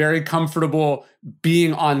 I was very comfortable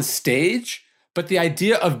being on stage. But the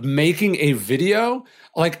idea of making a video,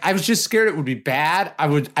 I was just scared it would be bad.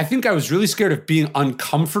 I think I was really scared of being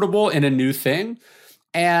uncomfortable in a new thing.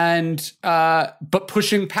 And, but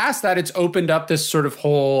pushing past that, it's opened up this sort of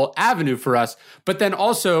whole avenue for us. But then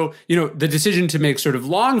also, the decision to make sort of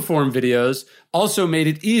long form videos also made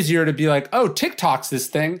it easier to be like, oh, TikTok's this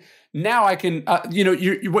thing. Now I can,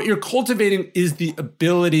 what you're cultivating is the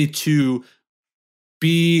ability to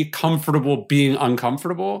be comfortable being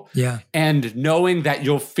uncomfortable, and knowing that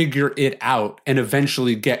you'll figure it out and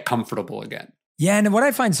eventually get comfortable again. Yeah, and what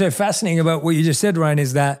I find so fascinating about what you just said, Ryan,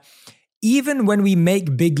 is that even when we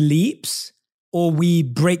make big leaps or we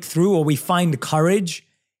break through or we find courage,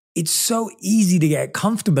 it's so easy to get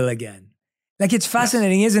comfortable again. It's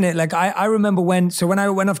fascinating, isn't it? I remember when I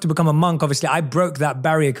went off to become a monk, obviously I broke that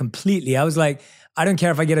barrier completely. I was like, I don't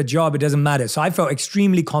care if I get a job, it doesn't matter. So I felt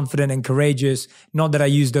extremely confident and courageous. Not that I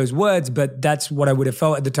used those words, but that's what I would have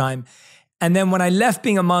felt at the time. And then when I left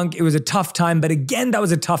being a monk, it was a tough time. But again, that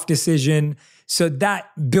was a tough decision. So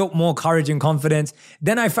that built more courage and confidence.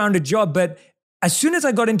 Then I found a job. But as soon as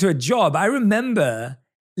I got into a job, I remember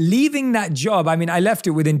leaving that job. I mean, I left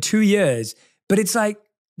it within 2 years, but it's like,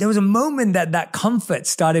 there was a moment that comfort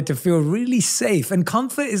started to feel really safe. And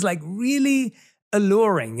comfort is really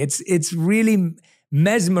alluring. It's really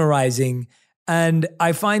mesmerizing. And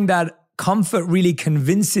I find that comfort really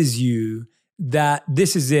convinces you that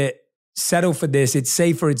this is it. Settle for this. It's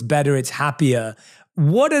safer, it's better, it's happier.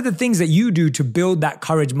 What are the things that you do to build that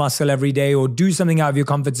courage muscle every day or do something out of your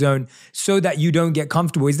comfort zone so that you don't get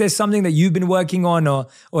comfortable? Is there something that you've been working on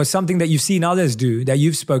or something that you've seen others do that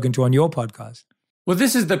you've spoken to on your podcast? Well,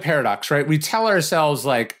 this is the paradox, right? We tell ourselves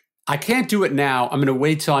I can't do it now. I'm going to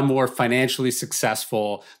wait till I'm more financially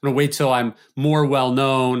successful. I'm going to wait till I'm more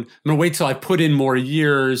well-known. I'm going to wait till I put in more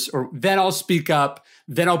years, or then I'll speak up.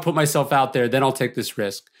 Then I'll put myself out there. Then I'll take this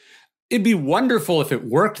risk. it'd be wonderful if it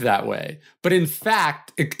worked that way. But in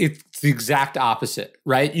fact, it's the exact opposite,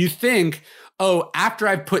 right? You think, oh, after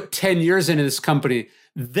I've put 10 years into this company,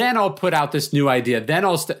 then I'll put out this new idea. Then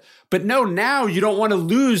but no, now you don't want to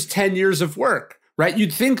lose 10 years of work, right?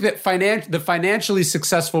 You'd think that the financially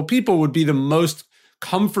successful people would be the most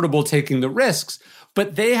comfortable taking the risks,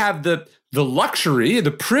 but they have the luxury,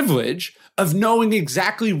 the privilege of knowing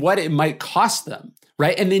exactly what it might cost them,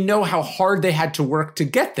 right? And they know how hard they had to work to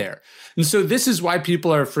get there. And so this is why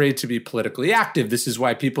people are afraid to be politically active. This is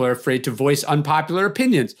why people are afraid to voice unpopular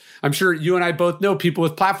opinions. I'm sure you and I both know people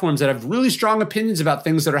with platforms that have really strong opinions about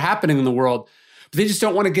things that are happening in the world, but they just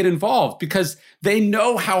don't want to get involved because they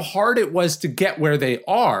know how hard it was to get where they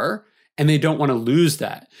are, and they don't want to lose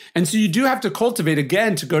that. And so you do have to cultivate,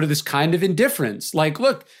 again, to go to this kind of indifference. Like,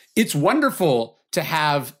 look, it's wonderful to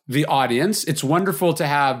have the audience. It's wonderful to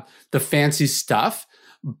have the fancy stuff,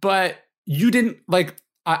 but you didn't, like,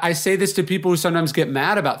 I say this to people who sometimes get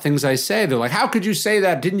mad about things I say. They're like, how could you say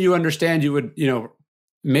that? Didn't you understand you would,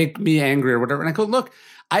 make me angry or whatever? And I go, look,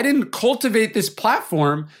 I didn't cultivate this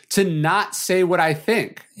platform to not say what I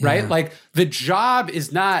think, right? Like, the job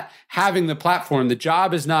is not having the platform. The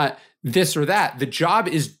job is not this or that. The job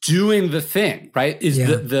is doing the thing, right? Is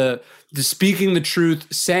the speaking the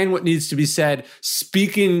truth, saying what needs to be said,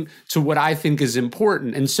 speaking to what I think is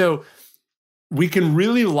important. And so we can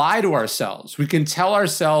really lie to ourselves. We can tell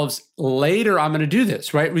ourselves later, I'm going to do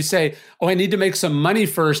this, right? We say, oh, I need to make some money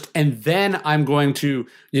first, and then I'm going to,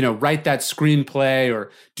 write that screenplay or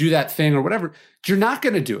do that thing or whatever. You're not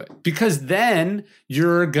going to do it because then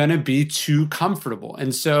you're going to be too comfortable.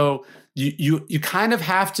 And so you kind of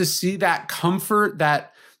have to see that comfort,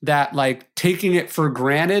 that like taking it for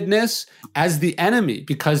grantedness as the enemy,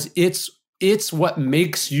 because it's what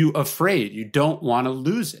makes you afraid. You don't want to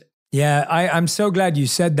lose it. Yeah, I'm so glad you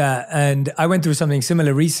said that. And I went through something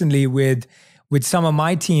similar recently with some of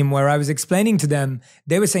my team where I was explaining to them,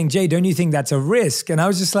 they were saying, Jay, don't you think that's a risk? And I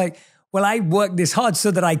was just like, well, I worked this hard so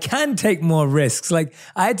that I can take more risks. Like,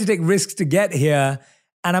 I had to take risks to get here.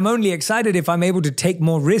 And I'm only excited if I'm able to take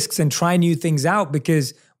more risks and try new things out,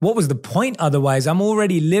 because what was the point otherwise? I'm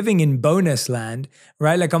already living in bonus land,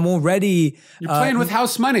 right? Like, I'm already... You're playing with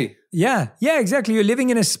house money. Yeah, exactly. You're living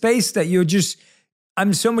in a space that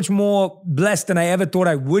I'm so much more blessed than I ever thought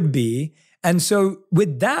I would be. And so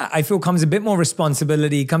with that, I feel comes a bit more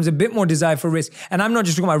responsibility, comes a bit more desire for risk. And I'm not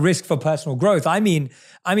just talking about risk for personal growth. I mean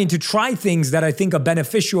to try things that I think are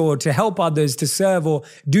beneficial, or to help others, to serve, or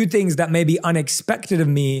do things that may be unexpected of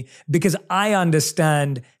me, because I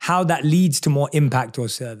understand how that leads to more impact or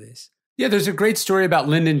service. Yeah, there's a great story about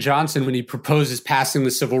Lyndon Johnson when he proposes passing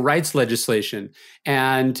the civil rights legislation.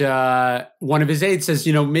 And one of his aides says,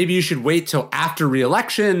 maybe you should wait till after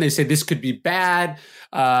re-election. They say this could be bad.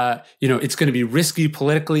 It's going to be risky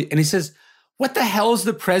politically. And he says, what the hell is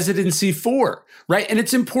the presidency for, right? And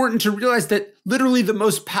it's important to realize that literally the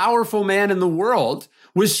most powerful man in the world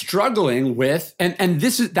was struggling with, and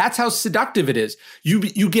that's how seductive it is.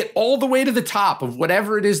 You get all the way to the top of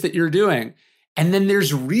whatever it is that you're doing. And then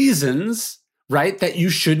there's reasons, right, that you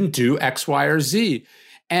shouldn't do X, Y, or Z.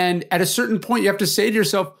 And at a certain point, you have to say to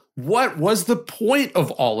yourself, what was the point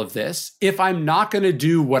of all of this if I'm not going to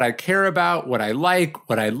do what I care about, what I like,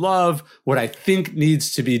 what I love, what I think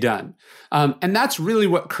needs to be done? And that's really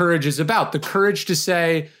what courage is about. The courage to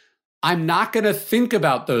say, I'm not going to think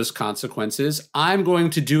about those consequences. I'm going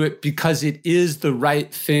to do it because it is the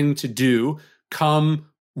right thing to do, come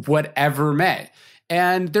whatever may.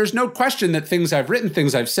 And there's no question that things I've written,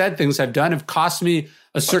 things I've said, things I've done have cost me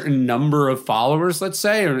a certain number of followers, let's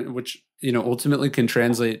say, or which ultimately can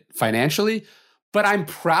translate financially. But I'm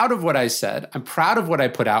proud of what I said. I'm proud of what I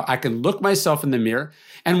put out. I can look myself in the mirror.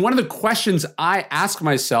 And one of the questions I ask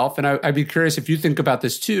myself, and I'd be curious if you think about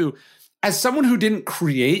this too, as someone who didn't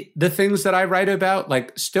create the things that I write about,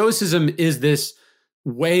 like, Stoicism is this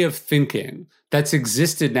way of thinking that's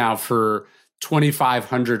existed now for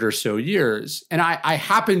 2,500 or so years. And I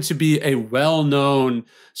happen to be a well-known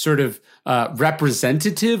sort of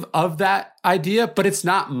representative of that idea, but it's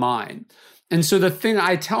not mine. And so the thing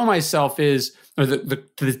I tell myself is, or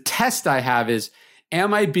the test I have is,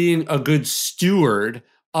 am I being a good steward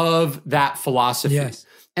of that philosophy? Yes.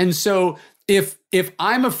 And so if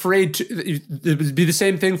I'm afraid to, it would be the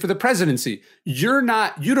same thing for the presidency. You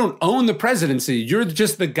don't own the presidency. You're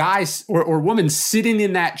just the guy or woman sitting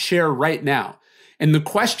in that chair right now. And the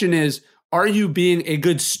question is, are you being a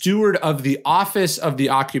good steward of the office, of the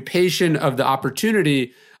occupation, of the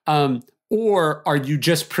opportunity? Or are you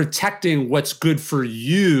just protecting what's good for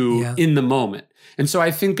you in the moment? And so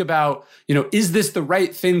I think about, is this the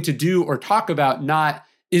right thing to do or talk about? Not,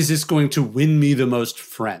 is this going to win me the most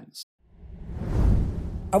friends?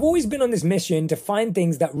 I've always been on this mission to find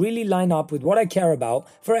things that really line up with what I care about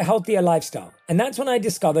for a healthier lifestyle. And that's when I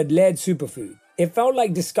discovered Laird Superfood. It felt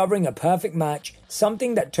like discovering a perfect match,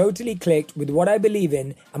 something that totally clicked with what I believe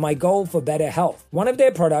in and my goal for better health. One of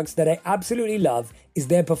their products that I absolutely love is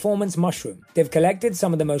their performance mushroom. They've collected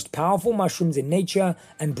some of the most powerful mushrooms in nature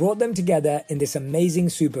and brought them together in this amazing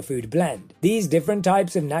superfood blend. These different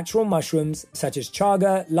types of natural mushrooms, such as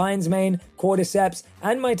chaga, lion's mane, cordyceps,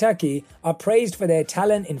 and maitake, are praised for their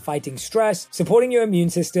talent in fighting stress, supporting your immune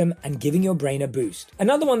system, and giving your brain a boost.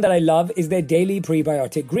 Another one that I love is their daily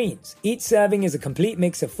prebiotic greens. Each serving is a complete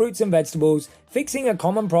mix of fruits and vegetables, fixing a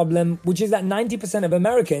common problem, which is that 90% of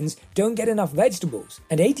Americans don't get enough vegetables,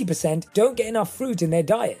 and 80% don't get enough fruit in their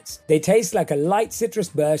diets. They taste like a light citrus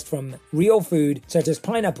burst from real food, such as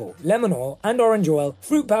pineapple, lemon oil, and orange oil,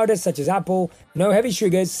 fruit powders such as apple, no heavy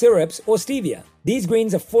sugars, syrups, or stevia. These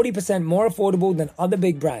greens are 40% more affordable than other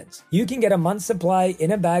big brands. You can get a month's supply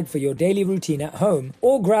in a bag for your daily routine at home,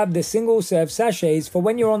 or grab the single-serve sachets for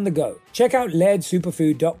when you're on the go. Check out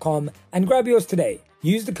lairdsuperfood.com and grab yours today.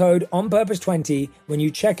 Use the code ONPURPOSE20 when you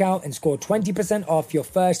check out and score 20% off your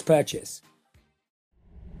first purchase.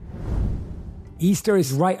 Easter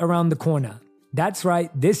is right around the corner. That's right,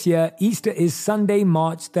 this year, Easter is Sunday,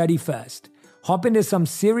 March 31st. Hop into some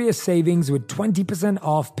serious savings with 20%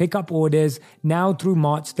 off pickup orders now through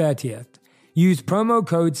March 30th. Use promo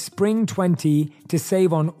code SPRING20 to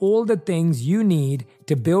save on all the things you need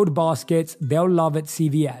to build baskets they'll love at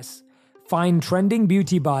CVS. Find trending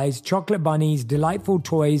beauty buys, chocolate bunnies, delightful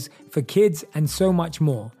toys for kids, and so much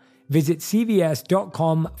more. Visit cvs.com/Easter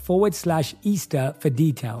for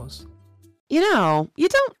details. You know, you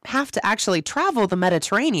don't have to actually travel the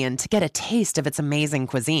Mediterranean to get a taste of its amazing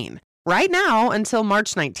cuisine. Right now, until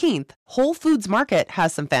March 19th, Whole Foods Market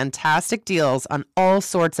has some fantastic deals on all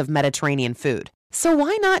sorts of Mediterranean food. So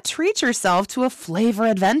why not treat yourself to a flavor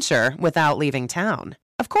adventure without leaving town?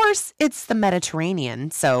 Of course, it's the Mediterranean,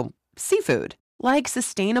 so seafood, like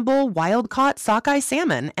sustainable wild-caught sockeye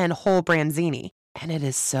salmon and whole branzini. And it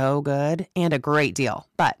is so good and a great deal.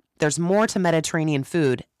 But there's more to Mediterranean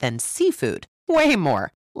food than seafood. Way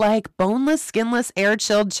more. Like boneless, skinless,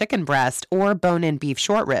 air-chilled chicken breast or bone-in beef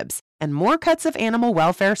short ribs, and more cuts of animal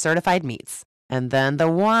welfare certified meats. And then the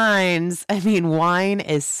wines. I mean, wine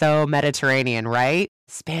is so Mediterranean, right?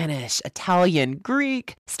 Spanish, Italian,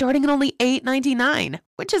 Greek, starting at only $8.99,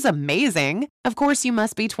 which is amazing. Of course, you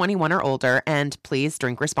must be 21 or older, and please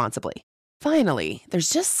drink responsibly. Finally, there's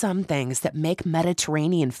just some things that make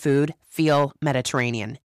Mediterranean food feel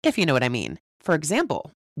Mediterranean, if you know what I mean. For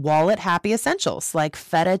example, wallet-happy essentials like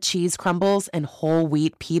feta cheese crumbles and whole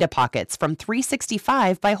wheat pita pockets from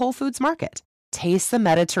 $3.65 by Whole Foods Market. Taste the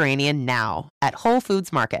Mediterranean now at Whole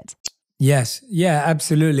Foods Market. Yes. Yeah,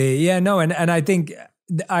 absolutely. Yeah, no. And I think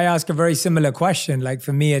I ask a very similar question. Like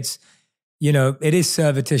for me, it's, you know, it is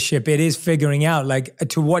servitorship. It is figuring out like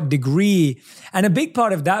to what degree. And a big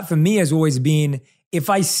part of that for me has always been if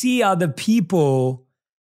I see other people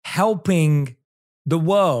helping the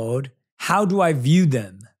world, how do I view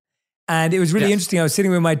them? And it was really interesting. I was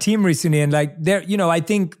sitting with my team recently and like there, you know, I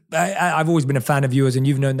think I've always been a fan of yours and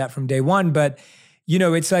you've known that from day one. But, you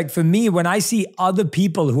know, it's like for me, when I see other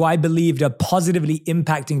people who I believed are positively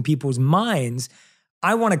impacting people's minds,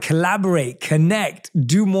 I want to collaborate, connect,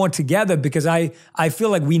 do more together because I feel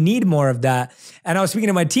like we need more of that. And I was speaking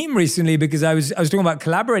to my team recently because I was talking about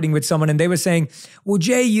collaborating with someone and they were saying, well,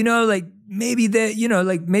 Jay, you know, like maybe they, you know,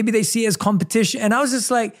 like maybe they see it as competition. And I was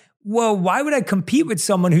just like, well, why would I compete with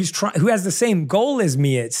someone who has the same goal as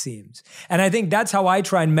me, it seems? And I think that's how I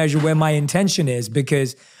try and measure where my intention is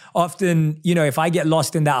because often, you know, if I get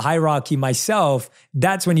lost in that hierarchy myself,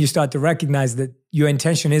 that's when you start to recognize that your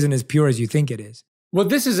intention isn't as pure as you think it is. Well,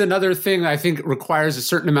 this is another thing I think requires a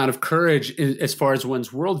certain amount of courage as far as one's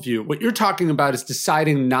worldview. What you're talking about is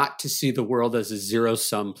deciding not to see the world as a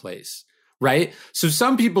zero-sum place, right? So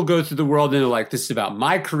some people go through the world and they're like, this is about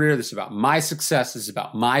my career, this is about my success, this is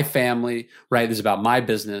about my family, right? This is about my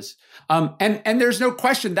business. And there's no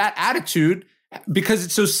question that attitude, because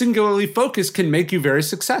it's so singularly focused, can make you very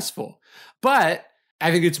successful. But I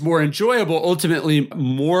think it's more enjoyable, ultimately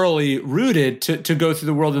morally rooted, to go through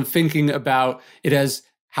the world and thinking about it as,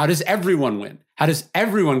 how does everyone win? How does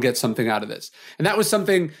everyone get something out of this? And that was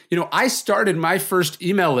something, you know, I started my first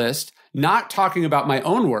email list not talking about my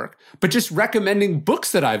own work, but just recommending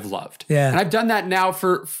books that I've loved. Yeah. And I've done that now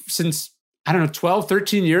since, I don't know, 12,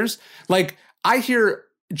 13 years. Like I hear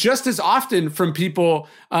just as often from people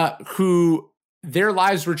who their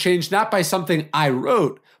lives were changed not by something I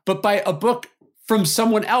wrote, but by a book from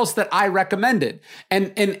someone else that I recommended.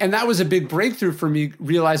 And that was a big breakthrough for me,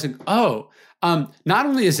 realizing, not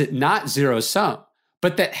only is it not zero sum,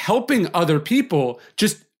 but that helping other people,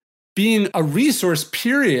 just being a resource,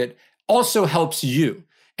 period, also helps you.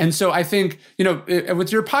 And so I think,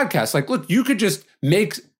 with your podcast, like, look, you could just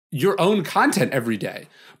make your own content every day,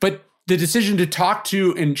 but the decision to talk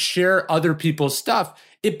to and share other people's stuff,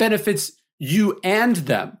 it benefits you and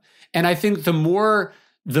them. And I think the more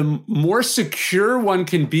secure one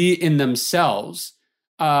can be in themselves,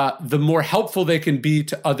 the more helpful they can be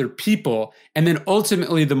to other people. And then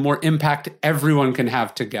ultimately, the more impact everyone can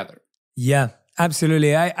have together. Yeah,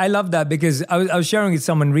 absolutely. I love that, because I was sharing with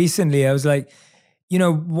someone recently. I was like,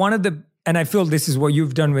 and I feel this is what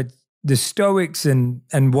you've done with the Stoics and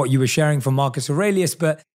what you were sharing from Marcus Aurelius.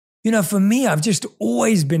 But, for me, I've just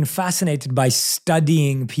always been fascinated by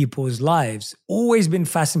studying people's lives, always been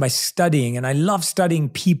fascinated by studying. And I love studying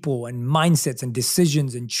people and mindsets and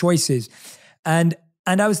decisions and choices. And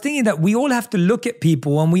I was thinking that we all have to look at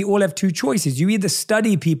people, and we all have two choices. You either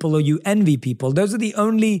study people or you envy people. Those are the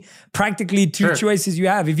only practically two choices you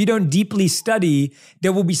have. If you don't deeply study,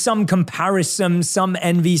 there will be some comparison, some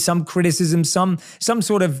envy, some criticism, some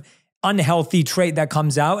sort of unhealthy trait that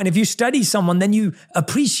comes out. And if you study someone, then you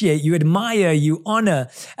appreciate, you admire, you honor.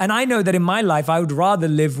 And I know that in my life, I would rather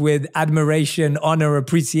live with admiration, honor,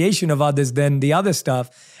 appreciation of others than the other stuff.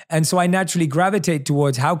 And so I naturally gravitate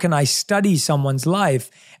towards how can I study someone's life?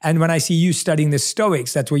 And when I see you studying the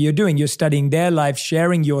Stoics, that's what you're doing. You're studying their life,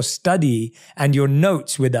 sharing your study and your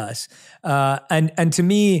notes with us. And to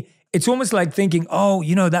me, it's almost like thinking,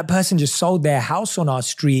 that person just sold their house on our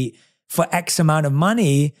street for X amount of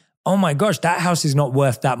money. Oh my gosh, that house is not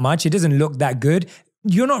worth that much. It doesn't look that good.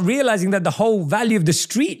 You're not realizing that the whole value of the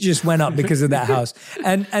street just went up because of that house.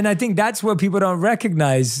 And I think that's where people don't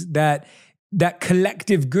recognize that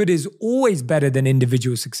collective good is always better than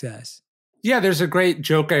individual success. Yeah, there's a great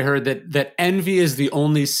joke I heard that envy is the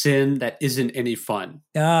only sin that isn't any fun.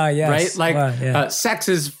 Ah, yes. Right? Like sex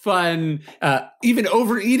is fun. Even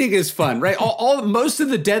overeating is fun, right? Most of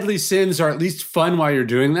the deadly sins are at least fun while you're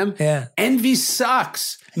doing them. Yeah. Envy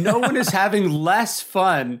sucks. No one is having less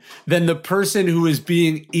fun than the person who is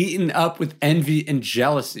being eaten up with envy and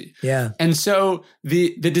jealousy. Yeah. And so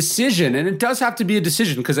the decision, and it does have to be a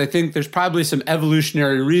decision, because I think there's probably some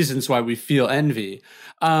evolutionary reasons why we feel envy.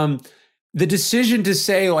 The decision to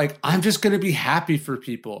say, like, I'm just going to be happy for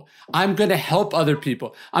people. I'm going to help other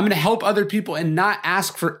people. I'm going to help other people and not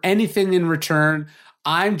ask for anything in return.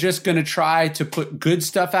 I'm just going to try to put good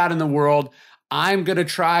stuff out in the world. I'm going to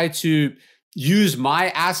try to use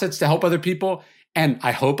my assets to help other people. And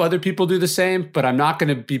I hope other people do the same, but I'm not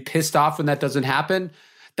going to be pissed off when that doesn't happen.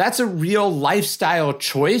 That's a real lifestyle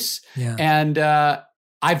choice. Yeah. And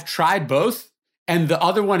I've tried both. And the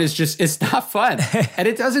other one is just, it's not fun. And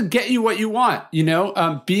it doesn't get you what you want,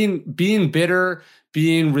 being bitter,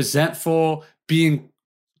 being resentful, being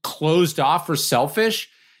closed off or selfish.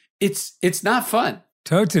 It's not fun.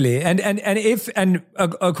 Totally. And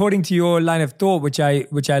according to your line of thought, which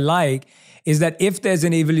I like, is that if there's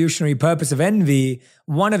an evolutionary purpose of envy,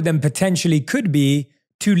 one of them potentially could be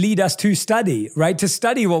to lead us to study, right? To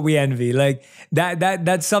study what we envy. Like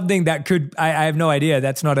that's something that could, I have no idea.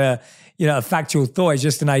 That's not a factual thought. It's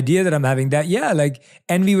just an idea that I'm having that, like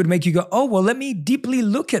envy would make you go, oh, well, let me deeply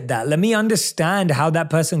look at that. Let me understand how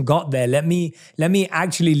that person got there. Let me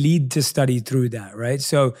actually lead to study through that, right?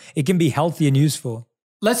 So it can be healthy and useful.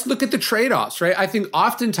 Let's look at the trade-offs, right? I think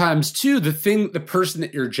oftentimes too, the person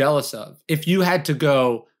that you're jealous of, if you had to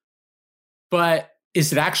go, but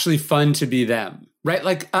is it actually fun to be them, right?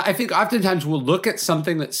 Like I think oftentimes we'll look at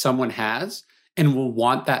something that someone has and we'll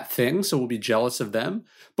want that thing, so we'll be jealous of them.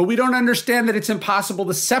 But we don't understand that it's impossible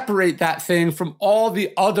to separate that thing from all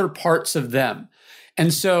the other parts of them.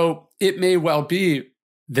 And so it may well be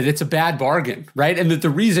that it's a bad bargain, right? And that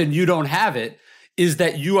the reason you don't have it is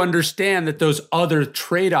that you understand that those other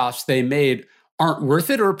trade-offs they made aren't worth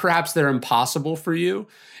it, or perhaps they're impossible for you.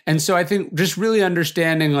 And so I think just really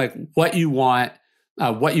understanding like what you want,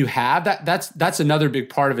 what you have, that's another big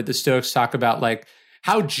part of it. The Stoics talk about like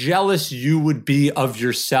how jealous you would be of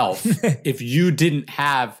yourself if you didn't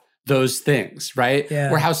have those things, right?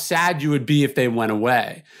 Yeah. Or how sad you would be if they went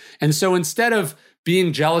away. And so instead of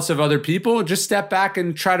being jealous of other people, just step back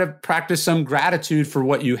and try to practice some gratitude for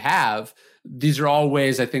what you have. These are all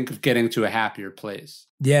ways, I think, of getting to a happier place.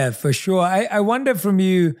 Yeah, for sure. I wonder from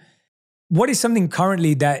you, what is something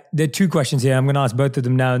currently that, there are two questions here. I'm going to ask both of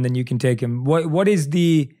them now and then you can take them. What is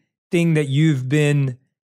the thing that you've been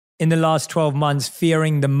in the last 12 months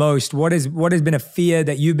fearing the most? What has been a fear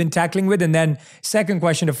that you've been tackling with? And then second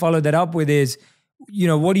question to follow that up with is,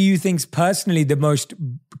 what do you think's personally the most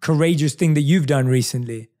courageous thing that you've done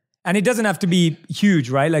recently? And it doesn't have to be huge,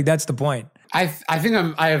 right? Like that's the point. I think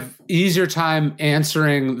I have easier time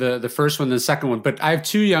answering the first one than the second one, but I have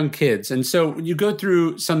two young kids. And so when you go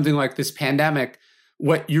through something like this pandemic,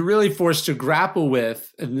 what you're really forced to grapple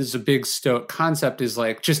with, and this is a big Stoic concept, is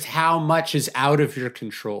like just how much is out of your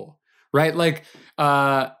control, right? Like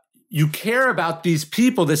you care about these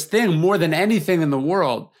people, this thing more than anything in the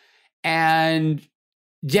world. And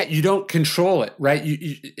yet you don't control it, right?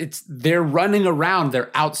 They're running around,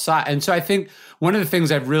 they're outside. And so I think one of the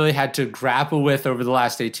things I've really had to grapple with over the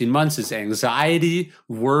last 18 months is anxiety,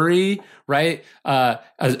 worry, right?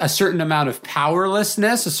 A certain amount of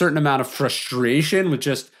powerlessness, a certain amount of frustration with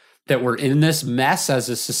just that we're in this mess as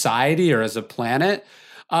a society or as a planet.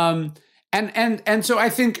 And so I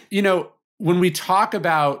think, when we talk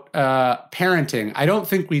about parenting, I don't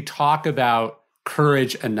think we talk about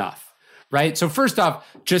courage enough. Right. So first off,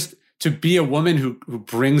 just to be a woman who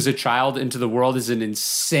brings a child into the world is an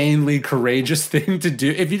insanely courageous thing to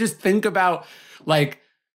do. If you just think about look,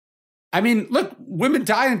 women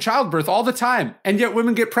die in childbirth all the time, and yet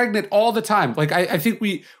women get pregnant all the time. Like, I think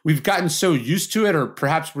we've gotten so used to it, or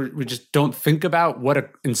perhaps we just don't think about what an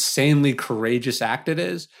insanely courageous act it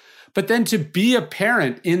is. But then to be a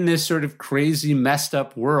parent in this sort of crazy, messed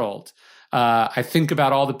up world, I think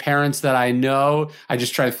about all the parents that I know. I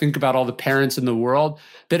just try to think about all the parents in the world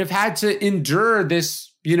that have had to endure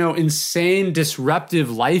this, insane disruptive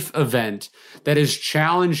life event that has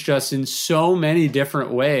challenged us in so many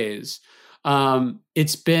different ways.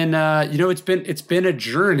 It's been a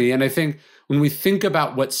journey. And I think when we think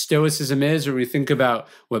about what Stoicism is, or we think about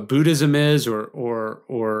what Buddhism is,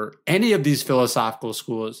 or any of these philosophical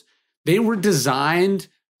schools, they were designed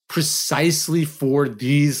precisely for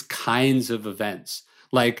these kinds of events.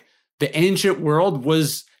 Like the ancient world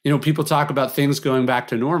was, people talk about things going back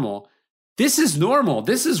to normal. This is normal.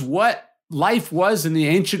 This is what life was in the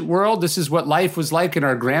ancient world. This is what life was like in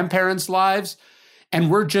our grandparents' lives. And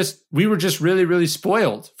we were just really, really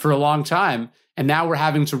spoiled for a long time. And now we're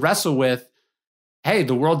having to wrestle with, hey,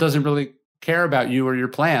 the world doesn't really care about you or your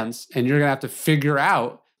plans. And you're going to have to figure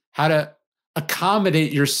out how to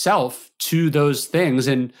accommodate yourself to those things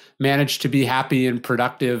and manage to be happy and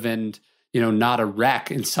productive and, not a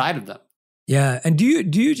wreck inside of them. Yeah. And do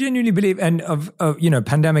you genuinely believe, and of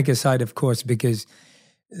pandemic aside, of course, because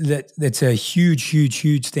that's a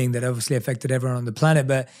huge thing that obviously affected everyone on the planet,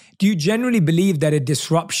 but do you generally believe that a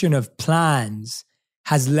disruption of plans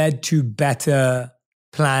has led to better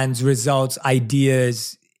plans, results,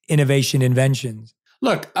 ideas, innovation, inventions?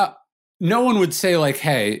 Look, no one would say like,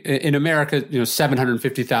 hey, in America,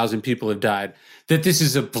 750,000 people have died, that this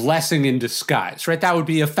is a blessing in disguise, right? That would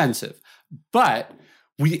be offensive. But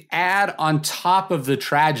we add on top of the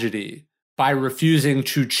tragedy by refusing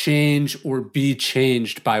to change or be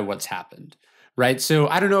changed by what's happened, right? So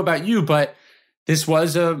I don't know about you, but this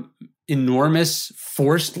was a enormous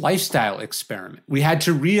forced lifestyle experiment. We had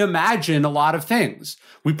to reimagine a lot of things.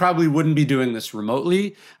 We probably wouldn't be doing this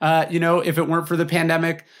remotely, if it weren't for the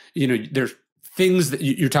pandemic. There's things that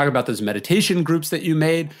you're talking about, those meditation groups that you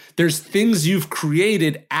made. There's things you've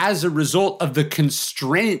created as a result of the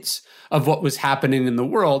constraints of what was happening in the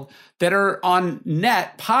world that are on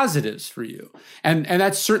net positives for you. And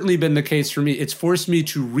that's certainly been the case for me. It's forced me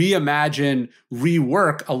to reimagine,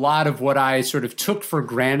 rework a lot of what I sort of took for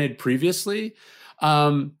granted previously.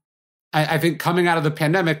 I think coming out of the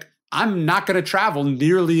pandemic, I'm not going to travel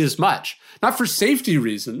nearly as much, not for safety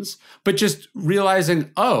reasons, but just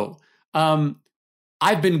realizing,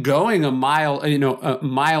 I've been going a mile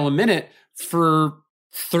a minute for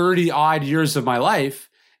 30 odd years of my life.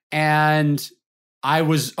 And I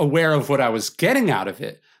was aware of what I was getting out of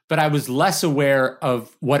it, but I was less aware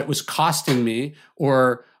of what it was costing me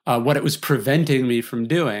or what it was preventing me from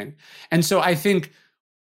doing. And so I think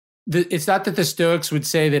it's not that the Stoics would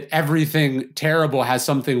say that everything terrible has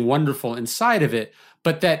something wonderful inside of it,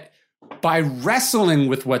 but that by wrestling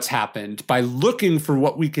with what's happened, by looking for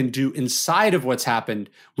what we can do inside of what's happened,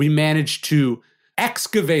 we manage to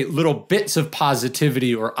excavate little bits of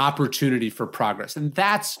positivity or opportunity for progress. And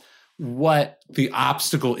that's what the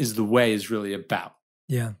obstacle is the way is really about.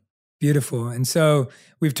 Yeah, beautiful. And so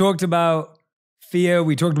we've talked about fear,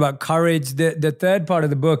 we talked about courage. The third part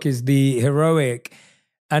of the book is the heroic.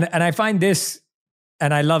 And I find this,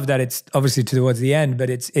 and I love that it's obviously towards the end,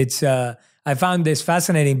 but I found this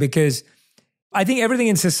fascinating because I think everything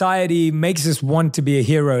in society makes us want to be a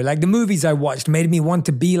hero. Like the movies I watched made me want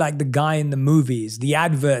to be like the guy in the movies. The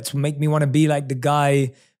adverts make me want to be like the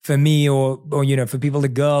guy for me or for people, the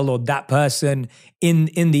girl or that person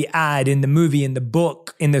in the ad, in the movie, in the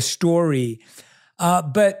book, in the story.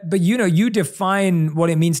 But you define what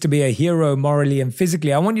it means to be a hero morally and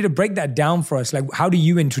physically. I want you to break that down for us. Like, how do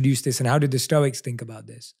you introduce this, and how did the Stoics think about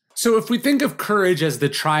this? So if we think of courage as the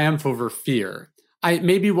triumph over fear,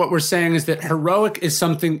 maybe what we're saying is that heroic is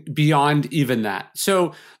something beyond even that.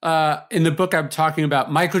 So in the book, I'm talking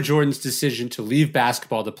about Michael Jordan's decision to leave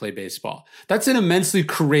basketball to play baseball. That's an immensely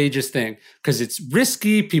courageous thing because it's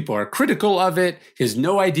risky. People are critical of it. He has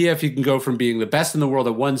no idea if he can go from being the best in the world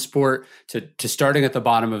at one sport to starting at the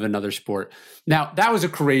bottom of another sport. Now, that was a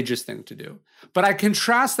courageous thing to do. But I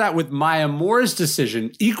contrast that with Maya Moore's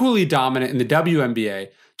decision, equally dominant in the WNBA,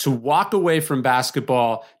 to walk away from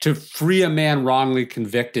basketball to free a man wrongly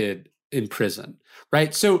convicted in prison,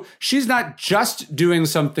 right? So she's not just doing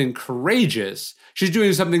something courageous, she's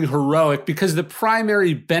doing something heroic because the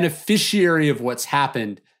primary beneficiary of what's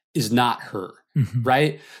happened is not her,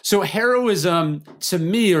 right? So heroism, to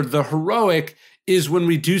me, or the heroic, is when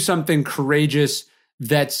we do something courageous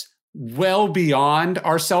that's well beyond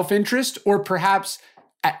our self-interest, or perhaps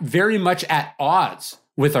very much at odds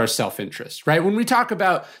with our self-interest, right? When we talk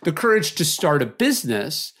about the courage to start a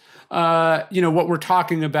business, what we're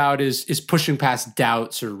talking about is pushing past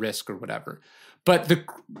doubts or risk or whatever. But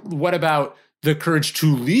what about the courage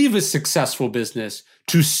to leave a successful business,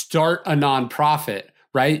 to start a nonprofit,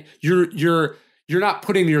 right? You're not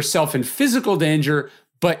putting yourself in physical danger,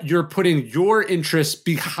 but you're putting your interests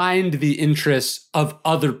behind the interests of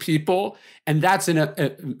other people. And that's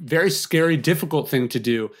a very scary, difficult thing to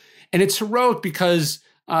do. And it's heroic because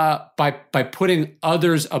by putting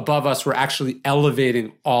others above us, we're actually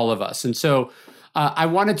elevating all of us. And so I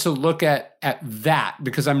wanted to look at that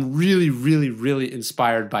because I'm really, really, really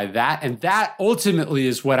inspired by that. And that ultimately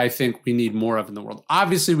is what I think we need more of in the world.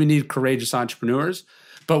 Obviously, we need courageous entrepreneurs,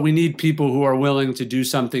 but we need people who are willing to do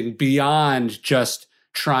something beyond just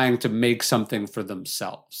trying to make something for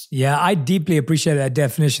themselves. Yeah, I deeply appreciate that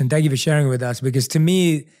definition. Thank you for sharing it with us, because to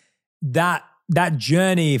me, that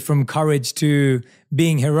journey from courage to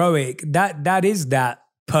being heroic, that is that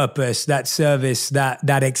purpose, that service,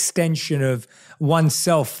 that extension of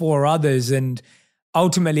oneself for others. And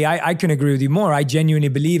ultimately, I can agree with you more. I genuinely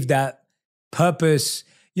believe that purpose,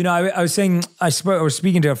 I was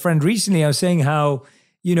speaking to a friend recently, I was saying how,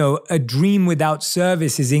 a dream without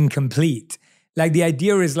service is incomplete. Like the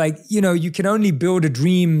idea is you can only build a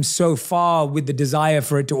dream so far with the desire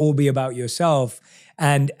for it to all be about yourself.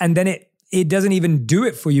 And then it doesn't even do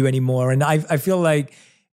it for you anymore. And I feel like,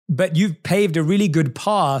 but you've paved a really good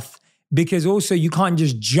path, because also you can't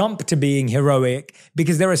just jump to being heroic,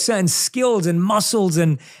 because there are certain skills and muscles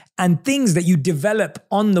and things that you develop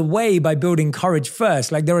on the way by building courage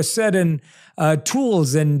first. Like there are certain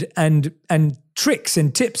tools and tricks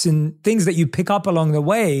and tips and things that you pick up along the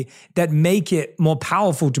way that make it more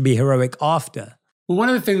powerful to be heroic after. Well, one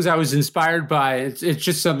of the things I was inspired by, it's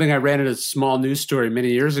just something I ran in a small news story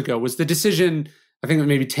many years ago, was the decision, I think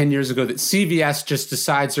maybe 10 years ago, that CVS just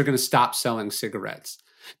decides they're going to stop selling cigarettes.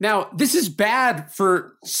 Now, this is bad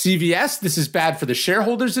for CVS. This is bad for the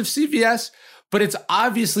shareholders of CVS, but it's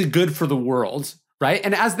obviously good for the world, right?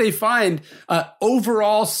 And as they find,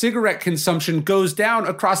 overall cigarette consumption goes down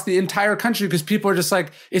across the entire country because people are just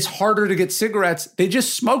like, it's harder to get cigarettes. They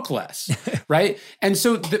just smoke less, right? And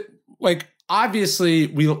so obviously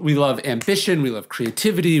we love ambition, we love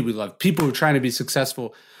creativity, we love people who are trying to be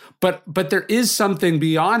successful. But there is something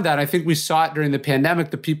beyond that. I think we saw it during the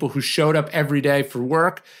pandemic, the people who showed up every day for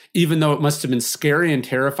work, even though it must have been scary and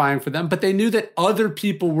terrifying for them, but they knew that other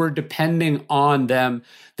people were depending on them,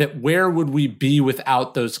 that where would we be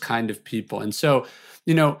without those kind of people? And so,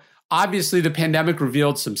 obviously the pandemic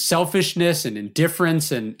revealed some selfishness and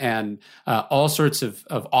indifference and all sorts of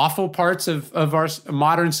awful parts of our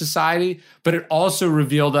modern society, but it also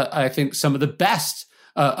revealed, I think, some of the best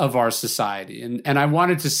of our society. And I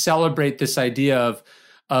wanted to celebrate this idea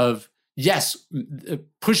of yes,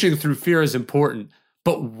 pushing through fear is important,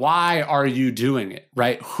 but why are you doing it,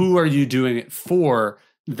 right? Who are you doing it for?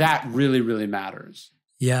 That really, really matters.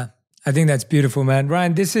 Yeah, I think that's beautiful, man.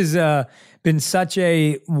 Ryan, this has been such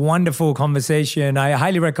a wonderful conversation. I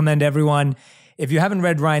highly recommend everyone, if you haven't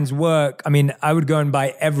read Ryan's work, I would go and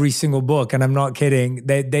buy every single book, and I'm not kidding.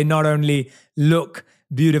 They not only look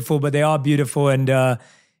beautiful, but they are beautiful. And,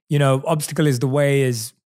 obstacle is the way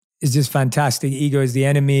is just fantastic. Ego is the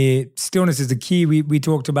enemy. Stillness is the key we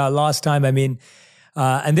talked about last time.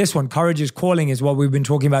 And this one, Courage is Calling, is what we've been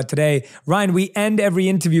talking about today. Ryan, we end every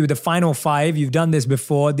interview with the final 5. You've done this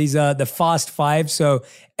before. These are the fast 5. So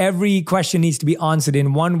every question needs to be answered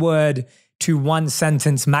in 1 word to 1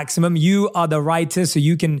 sentence maximum. You are the writer, so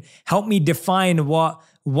you can help me define what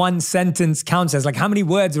 1 sentence counts as. Like, how many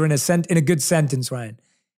words are in a good sentence, Ryan?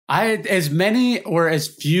 As many or as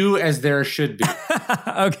few as there should be.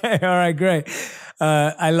 Okay, all right, great.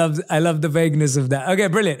 I love the vagueness of that. Okay,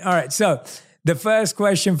 brilliant. All right, so the first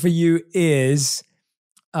question for you is,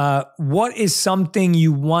 what is something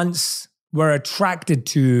you once were attracted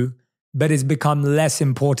to, but has become less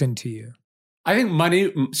important to you? I think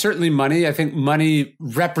money, certainly money. I think money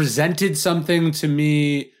represented something to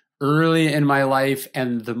me early in my life.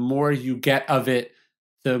 And the more you get of it,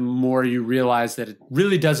 the more you realize that it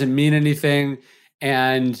really doesn't mean anything.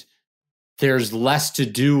 And there's less to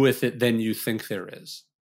do with it than you think there is.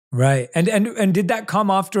 Right. And did that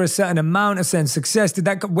come after a certain amount, a certain success?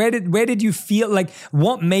 Where did you feel like,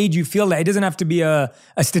 what made you feel that? It doesn't have to be a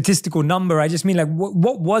statistical number. I just mean like,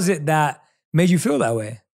 what was it that made you feel that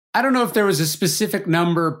way? I don't know if there was a specific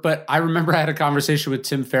number, but I remember I had a conversation with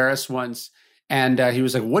Tim Ferriss once, and he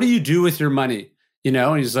was like, "What do you do with your money?" You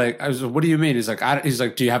know, and he's like, "I was like, what do you mean?" He's like,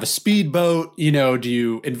 "Do you have a speedboat? You know, do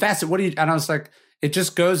you invest it? What do you?" And I was like, "It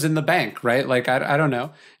just goes in the bank, right? Like, I don't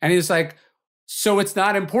know." And he's like, "So it's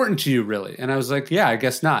not important to you, really?" And I was like, "Yeah, I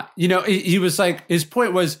guess not." You know, he was like, his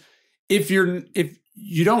point was, if you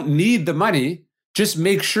don't need the money, just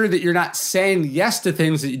make sure that you're not saying yes to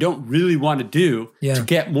things that you don't really want to do to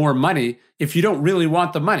get more money if you don't really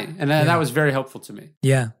want the money. And that was very helpful to me.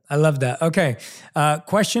 Yeah, I love that. Okay.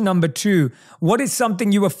 Question number 2. What is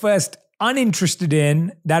something you were first uninterested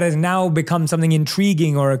in that has now become something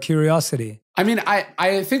intriguing or a curiosity? I mean,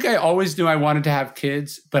 I think I always knew I wanted to have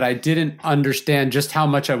kids, but I didn't understand just how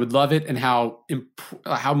much I would love it and how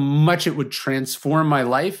much it would transform my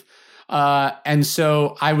life. And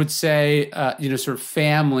so I would say, sort of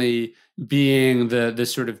family being the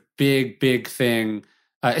sort of big thing,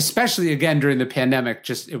 especially again during the pandemic,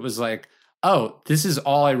 it was like, oh, this is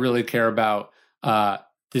all I really care about.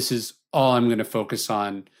 This is all I'm going to focus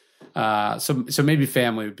on. So maybe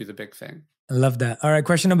family would be the big thing. I love that. All right.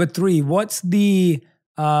 Question number 3. What's the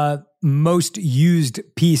most used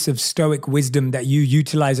piece of Stoic wisdom that you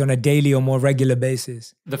utilize on a daily or more regular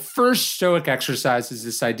basis? The first Stoic exercise is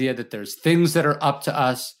this idea that there's things that are up to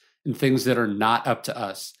us and things that are not up to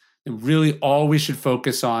us. And really all we should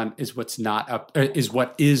focus on is what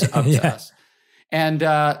is up to us. And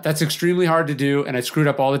that's extremely hard to do. And I screwed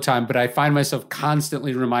up all the time, but I find myself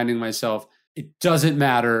constantly reminding myself, it doesn't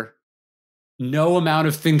matter. No amount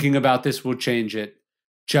of thinking about this will change it.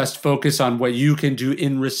 Just focus on what you can do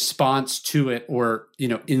in response to it or,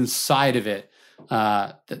 inside of it.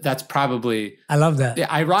 That's probably... I love that.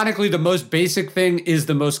 Ironically, the most basic thing is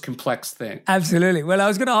the most complex thing. Absolutely. Well, I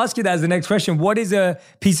was going to ask you that as the next question. What is a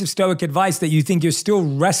piece of Stoic advice that you think you're still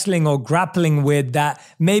wrestling or grappling with that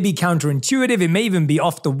may be counterintuitive? It may even be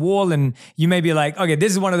off the wall. And you may be like, okay,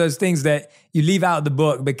 this is one of those things that you leave out of the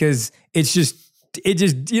book because it just,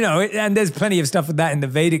 and there's plenty of stuff with that in the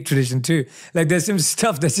Vedic tradition too. Like there's some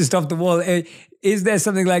stuff that's just off the wall. Is there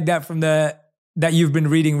something like that that you've been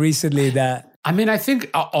reading recently that? I mean, I think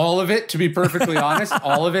all of it, to be perfectly honest,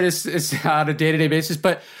 all of it is on a day-to-day basis.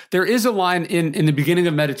 But there is a line in the beginning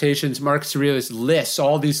of Meditations, Marcus Aurelius lists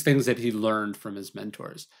all these things that he learned from his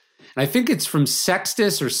mentors. And I think it's from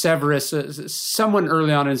Sextus or Severus, someone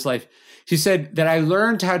early on in his life. He said that I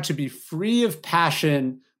learned how to be free of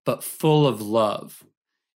passion, but full of love.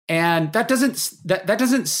 And that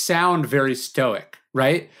doesn't sound very Stoic,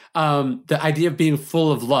 right? The idea of being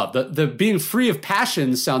full of love, the being free of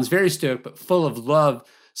passion sounds very Stoic, but full of love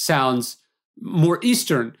sounds more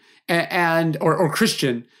Eastern or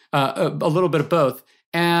Christian, a little bit of both.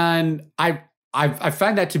 And I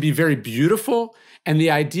find that to be very beautiful. And the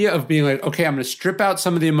idea of being like, okay, I'm going to strip out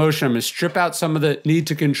some of the emotion, I'm going to strip out some of the need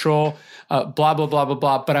to control, blah, blah, blah, blah,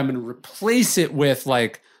 blah, but I'm going to replace it with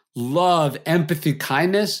like love, empathy,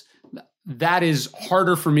 kindness. That is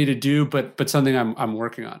harder for me to do, but something I'm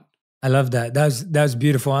working on. I love that. That was a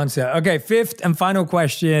beautiful answer. Okay, 5th and final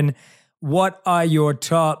question. What are your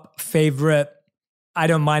top favorite, I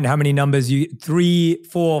don't mind how many numbers, 3,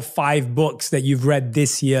 4, 5 books that you've read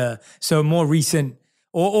this year? So more recent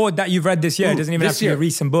or that you've read this year. It doesn't even have to be a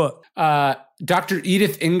recent book. Dr.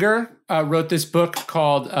 Edith Enger wrote this book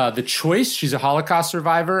called The Choice. She's a Holocaust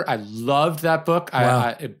survivor. I loved that book.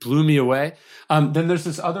 Wow. It blew me away. Then there's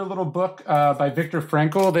this other little book by Viktor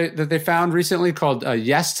Frankl that they found recently called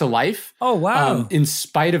Yes to Life. Oh, wow. In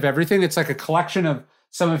Spite of Everything. It's like a collection of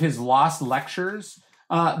some of his lost lectures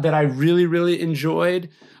that I really, really enjoyed.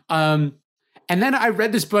 And then I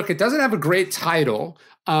read this book. It doesn't have a great title,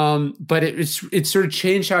 but it's sort of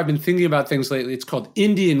changed how I've been thinking about things lately. It's called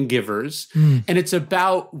Indian Givers, and it's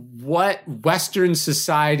about what Western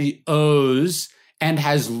society owes and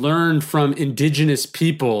has learned from indigenous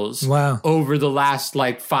peoples over the last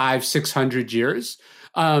like 500-600 years.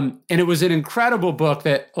 And it was an incredible book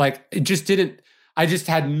that I just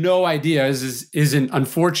had no idea isn't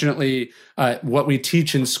unfortunately what we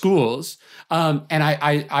teach in schools. And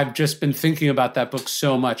I've just been thinking about that book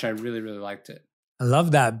so much. I really, really liked it. I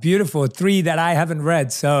love that. Beautiful. 3 that I haven't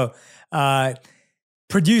read. So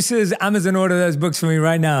producers, Amazon, order those books for me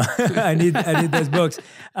right now. I need those books.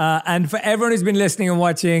 And for everyone who's been listening and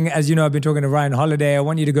watching, as you know, I've been talking to Ryan Holiday. I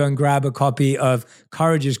want you to go and grab a copy of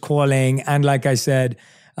Courage is Calling. And like I said,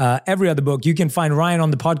 every other book. You can find Ryan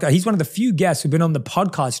on the podcast. He's one of the few guests who've been on the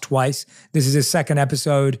podcast twice. This is his second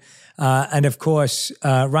episode. And of course,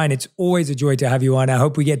 Ryan, it's always a joy to have you on. I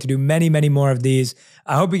hope we get to do many, many more of these.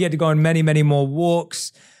 I hope we get to go on many, many more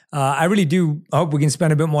walks. I really do hope we can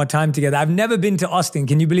spend a bit more time together. I've never been to Austin.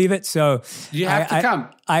 Can you believe it? So you have to come.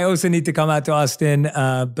 I also need to come out to Austin.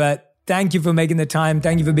 But thank you for making the time.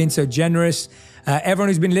 Thank you for being so generous. Everyone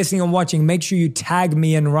who's been listening and watching, make sure you tag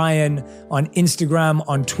me and Ryan on Instagram,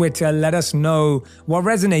 on Twitter. Let us know what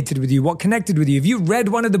resonated with you, what connected with you. If you read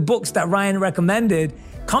one of the books that Ryan recommended,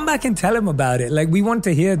 come back and tell him about it. Like, we want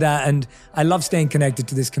to hear that. And I love staying connected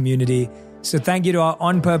to this community. So thank you to our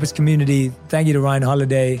On Purpose community. Thank you to Ryan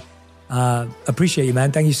Holiday. Appreciate you,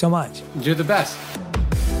 man. Thank you so much. You're the best.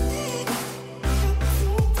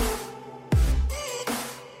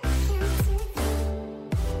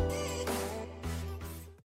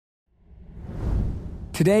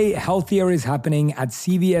 Today, healthier is happening at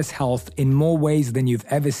CVS Health in more ways than you've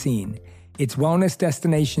ever seen. It's wellness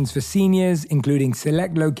destinations for seniors, including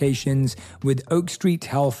select locations with Oak Street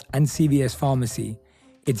Health and CVS Pharmacy.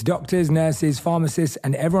 It's doctors, nurses, pharmacists,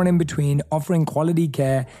 and everyone in between offering quality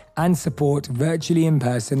care and support virtually, in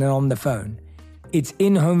person, and on the phone. It's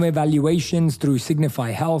in-home evaluations through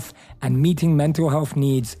Signify Health and meeting mental health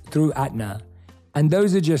needs through Aetna. And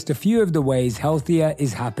those are just a few of the ways healthier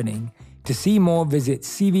is happening. To see more, visit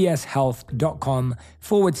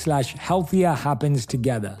cvshealth.com/healthier happens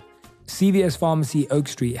together. CVS Pharmacy, Oak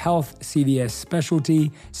Street Health, CVS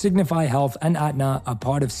Specialty, Signify Health, and Aetna are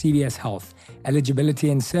part of CVS Health.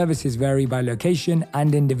 Eligibility and services vary by location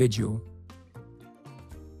and individual.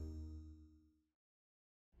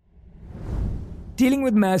 Dealing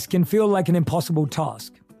with mess can feel like an impossible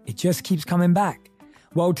task. It just keeps coming back.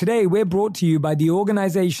 Well, today we're brought to you by the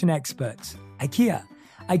organization experts, IKEA.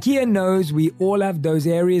 IKEA knows we all have those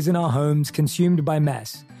areas in our homes consumed by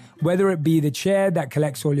mess, whether it be the chair that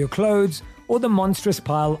collects all your clothes or the monstrous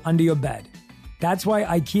pile under your bed. That's why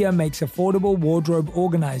IKEA makes affordable wardrobe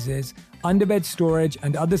organizers, underbed storage,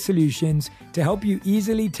 and other solutions to help you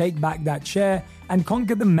easily take back that chair and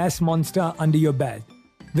conquer the mess monster under your bed.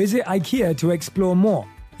 Visit IKEA to explore more.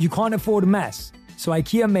 You can't afford mess, so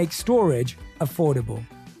IKEA makes storage affordable.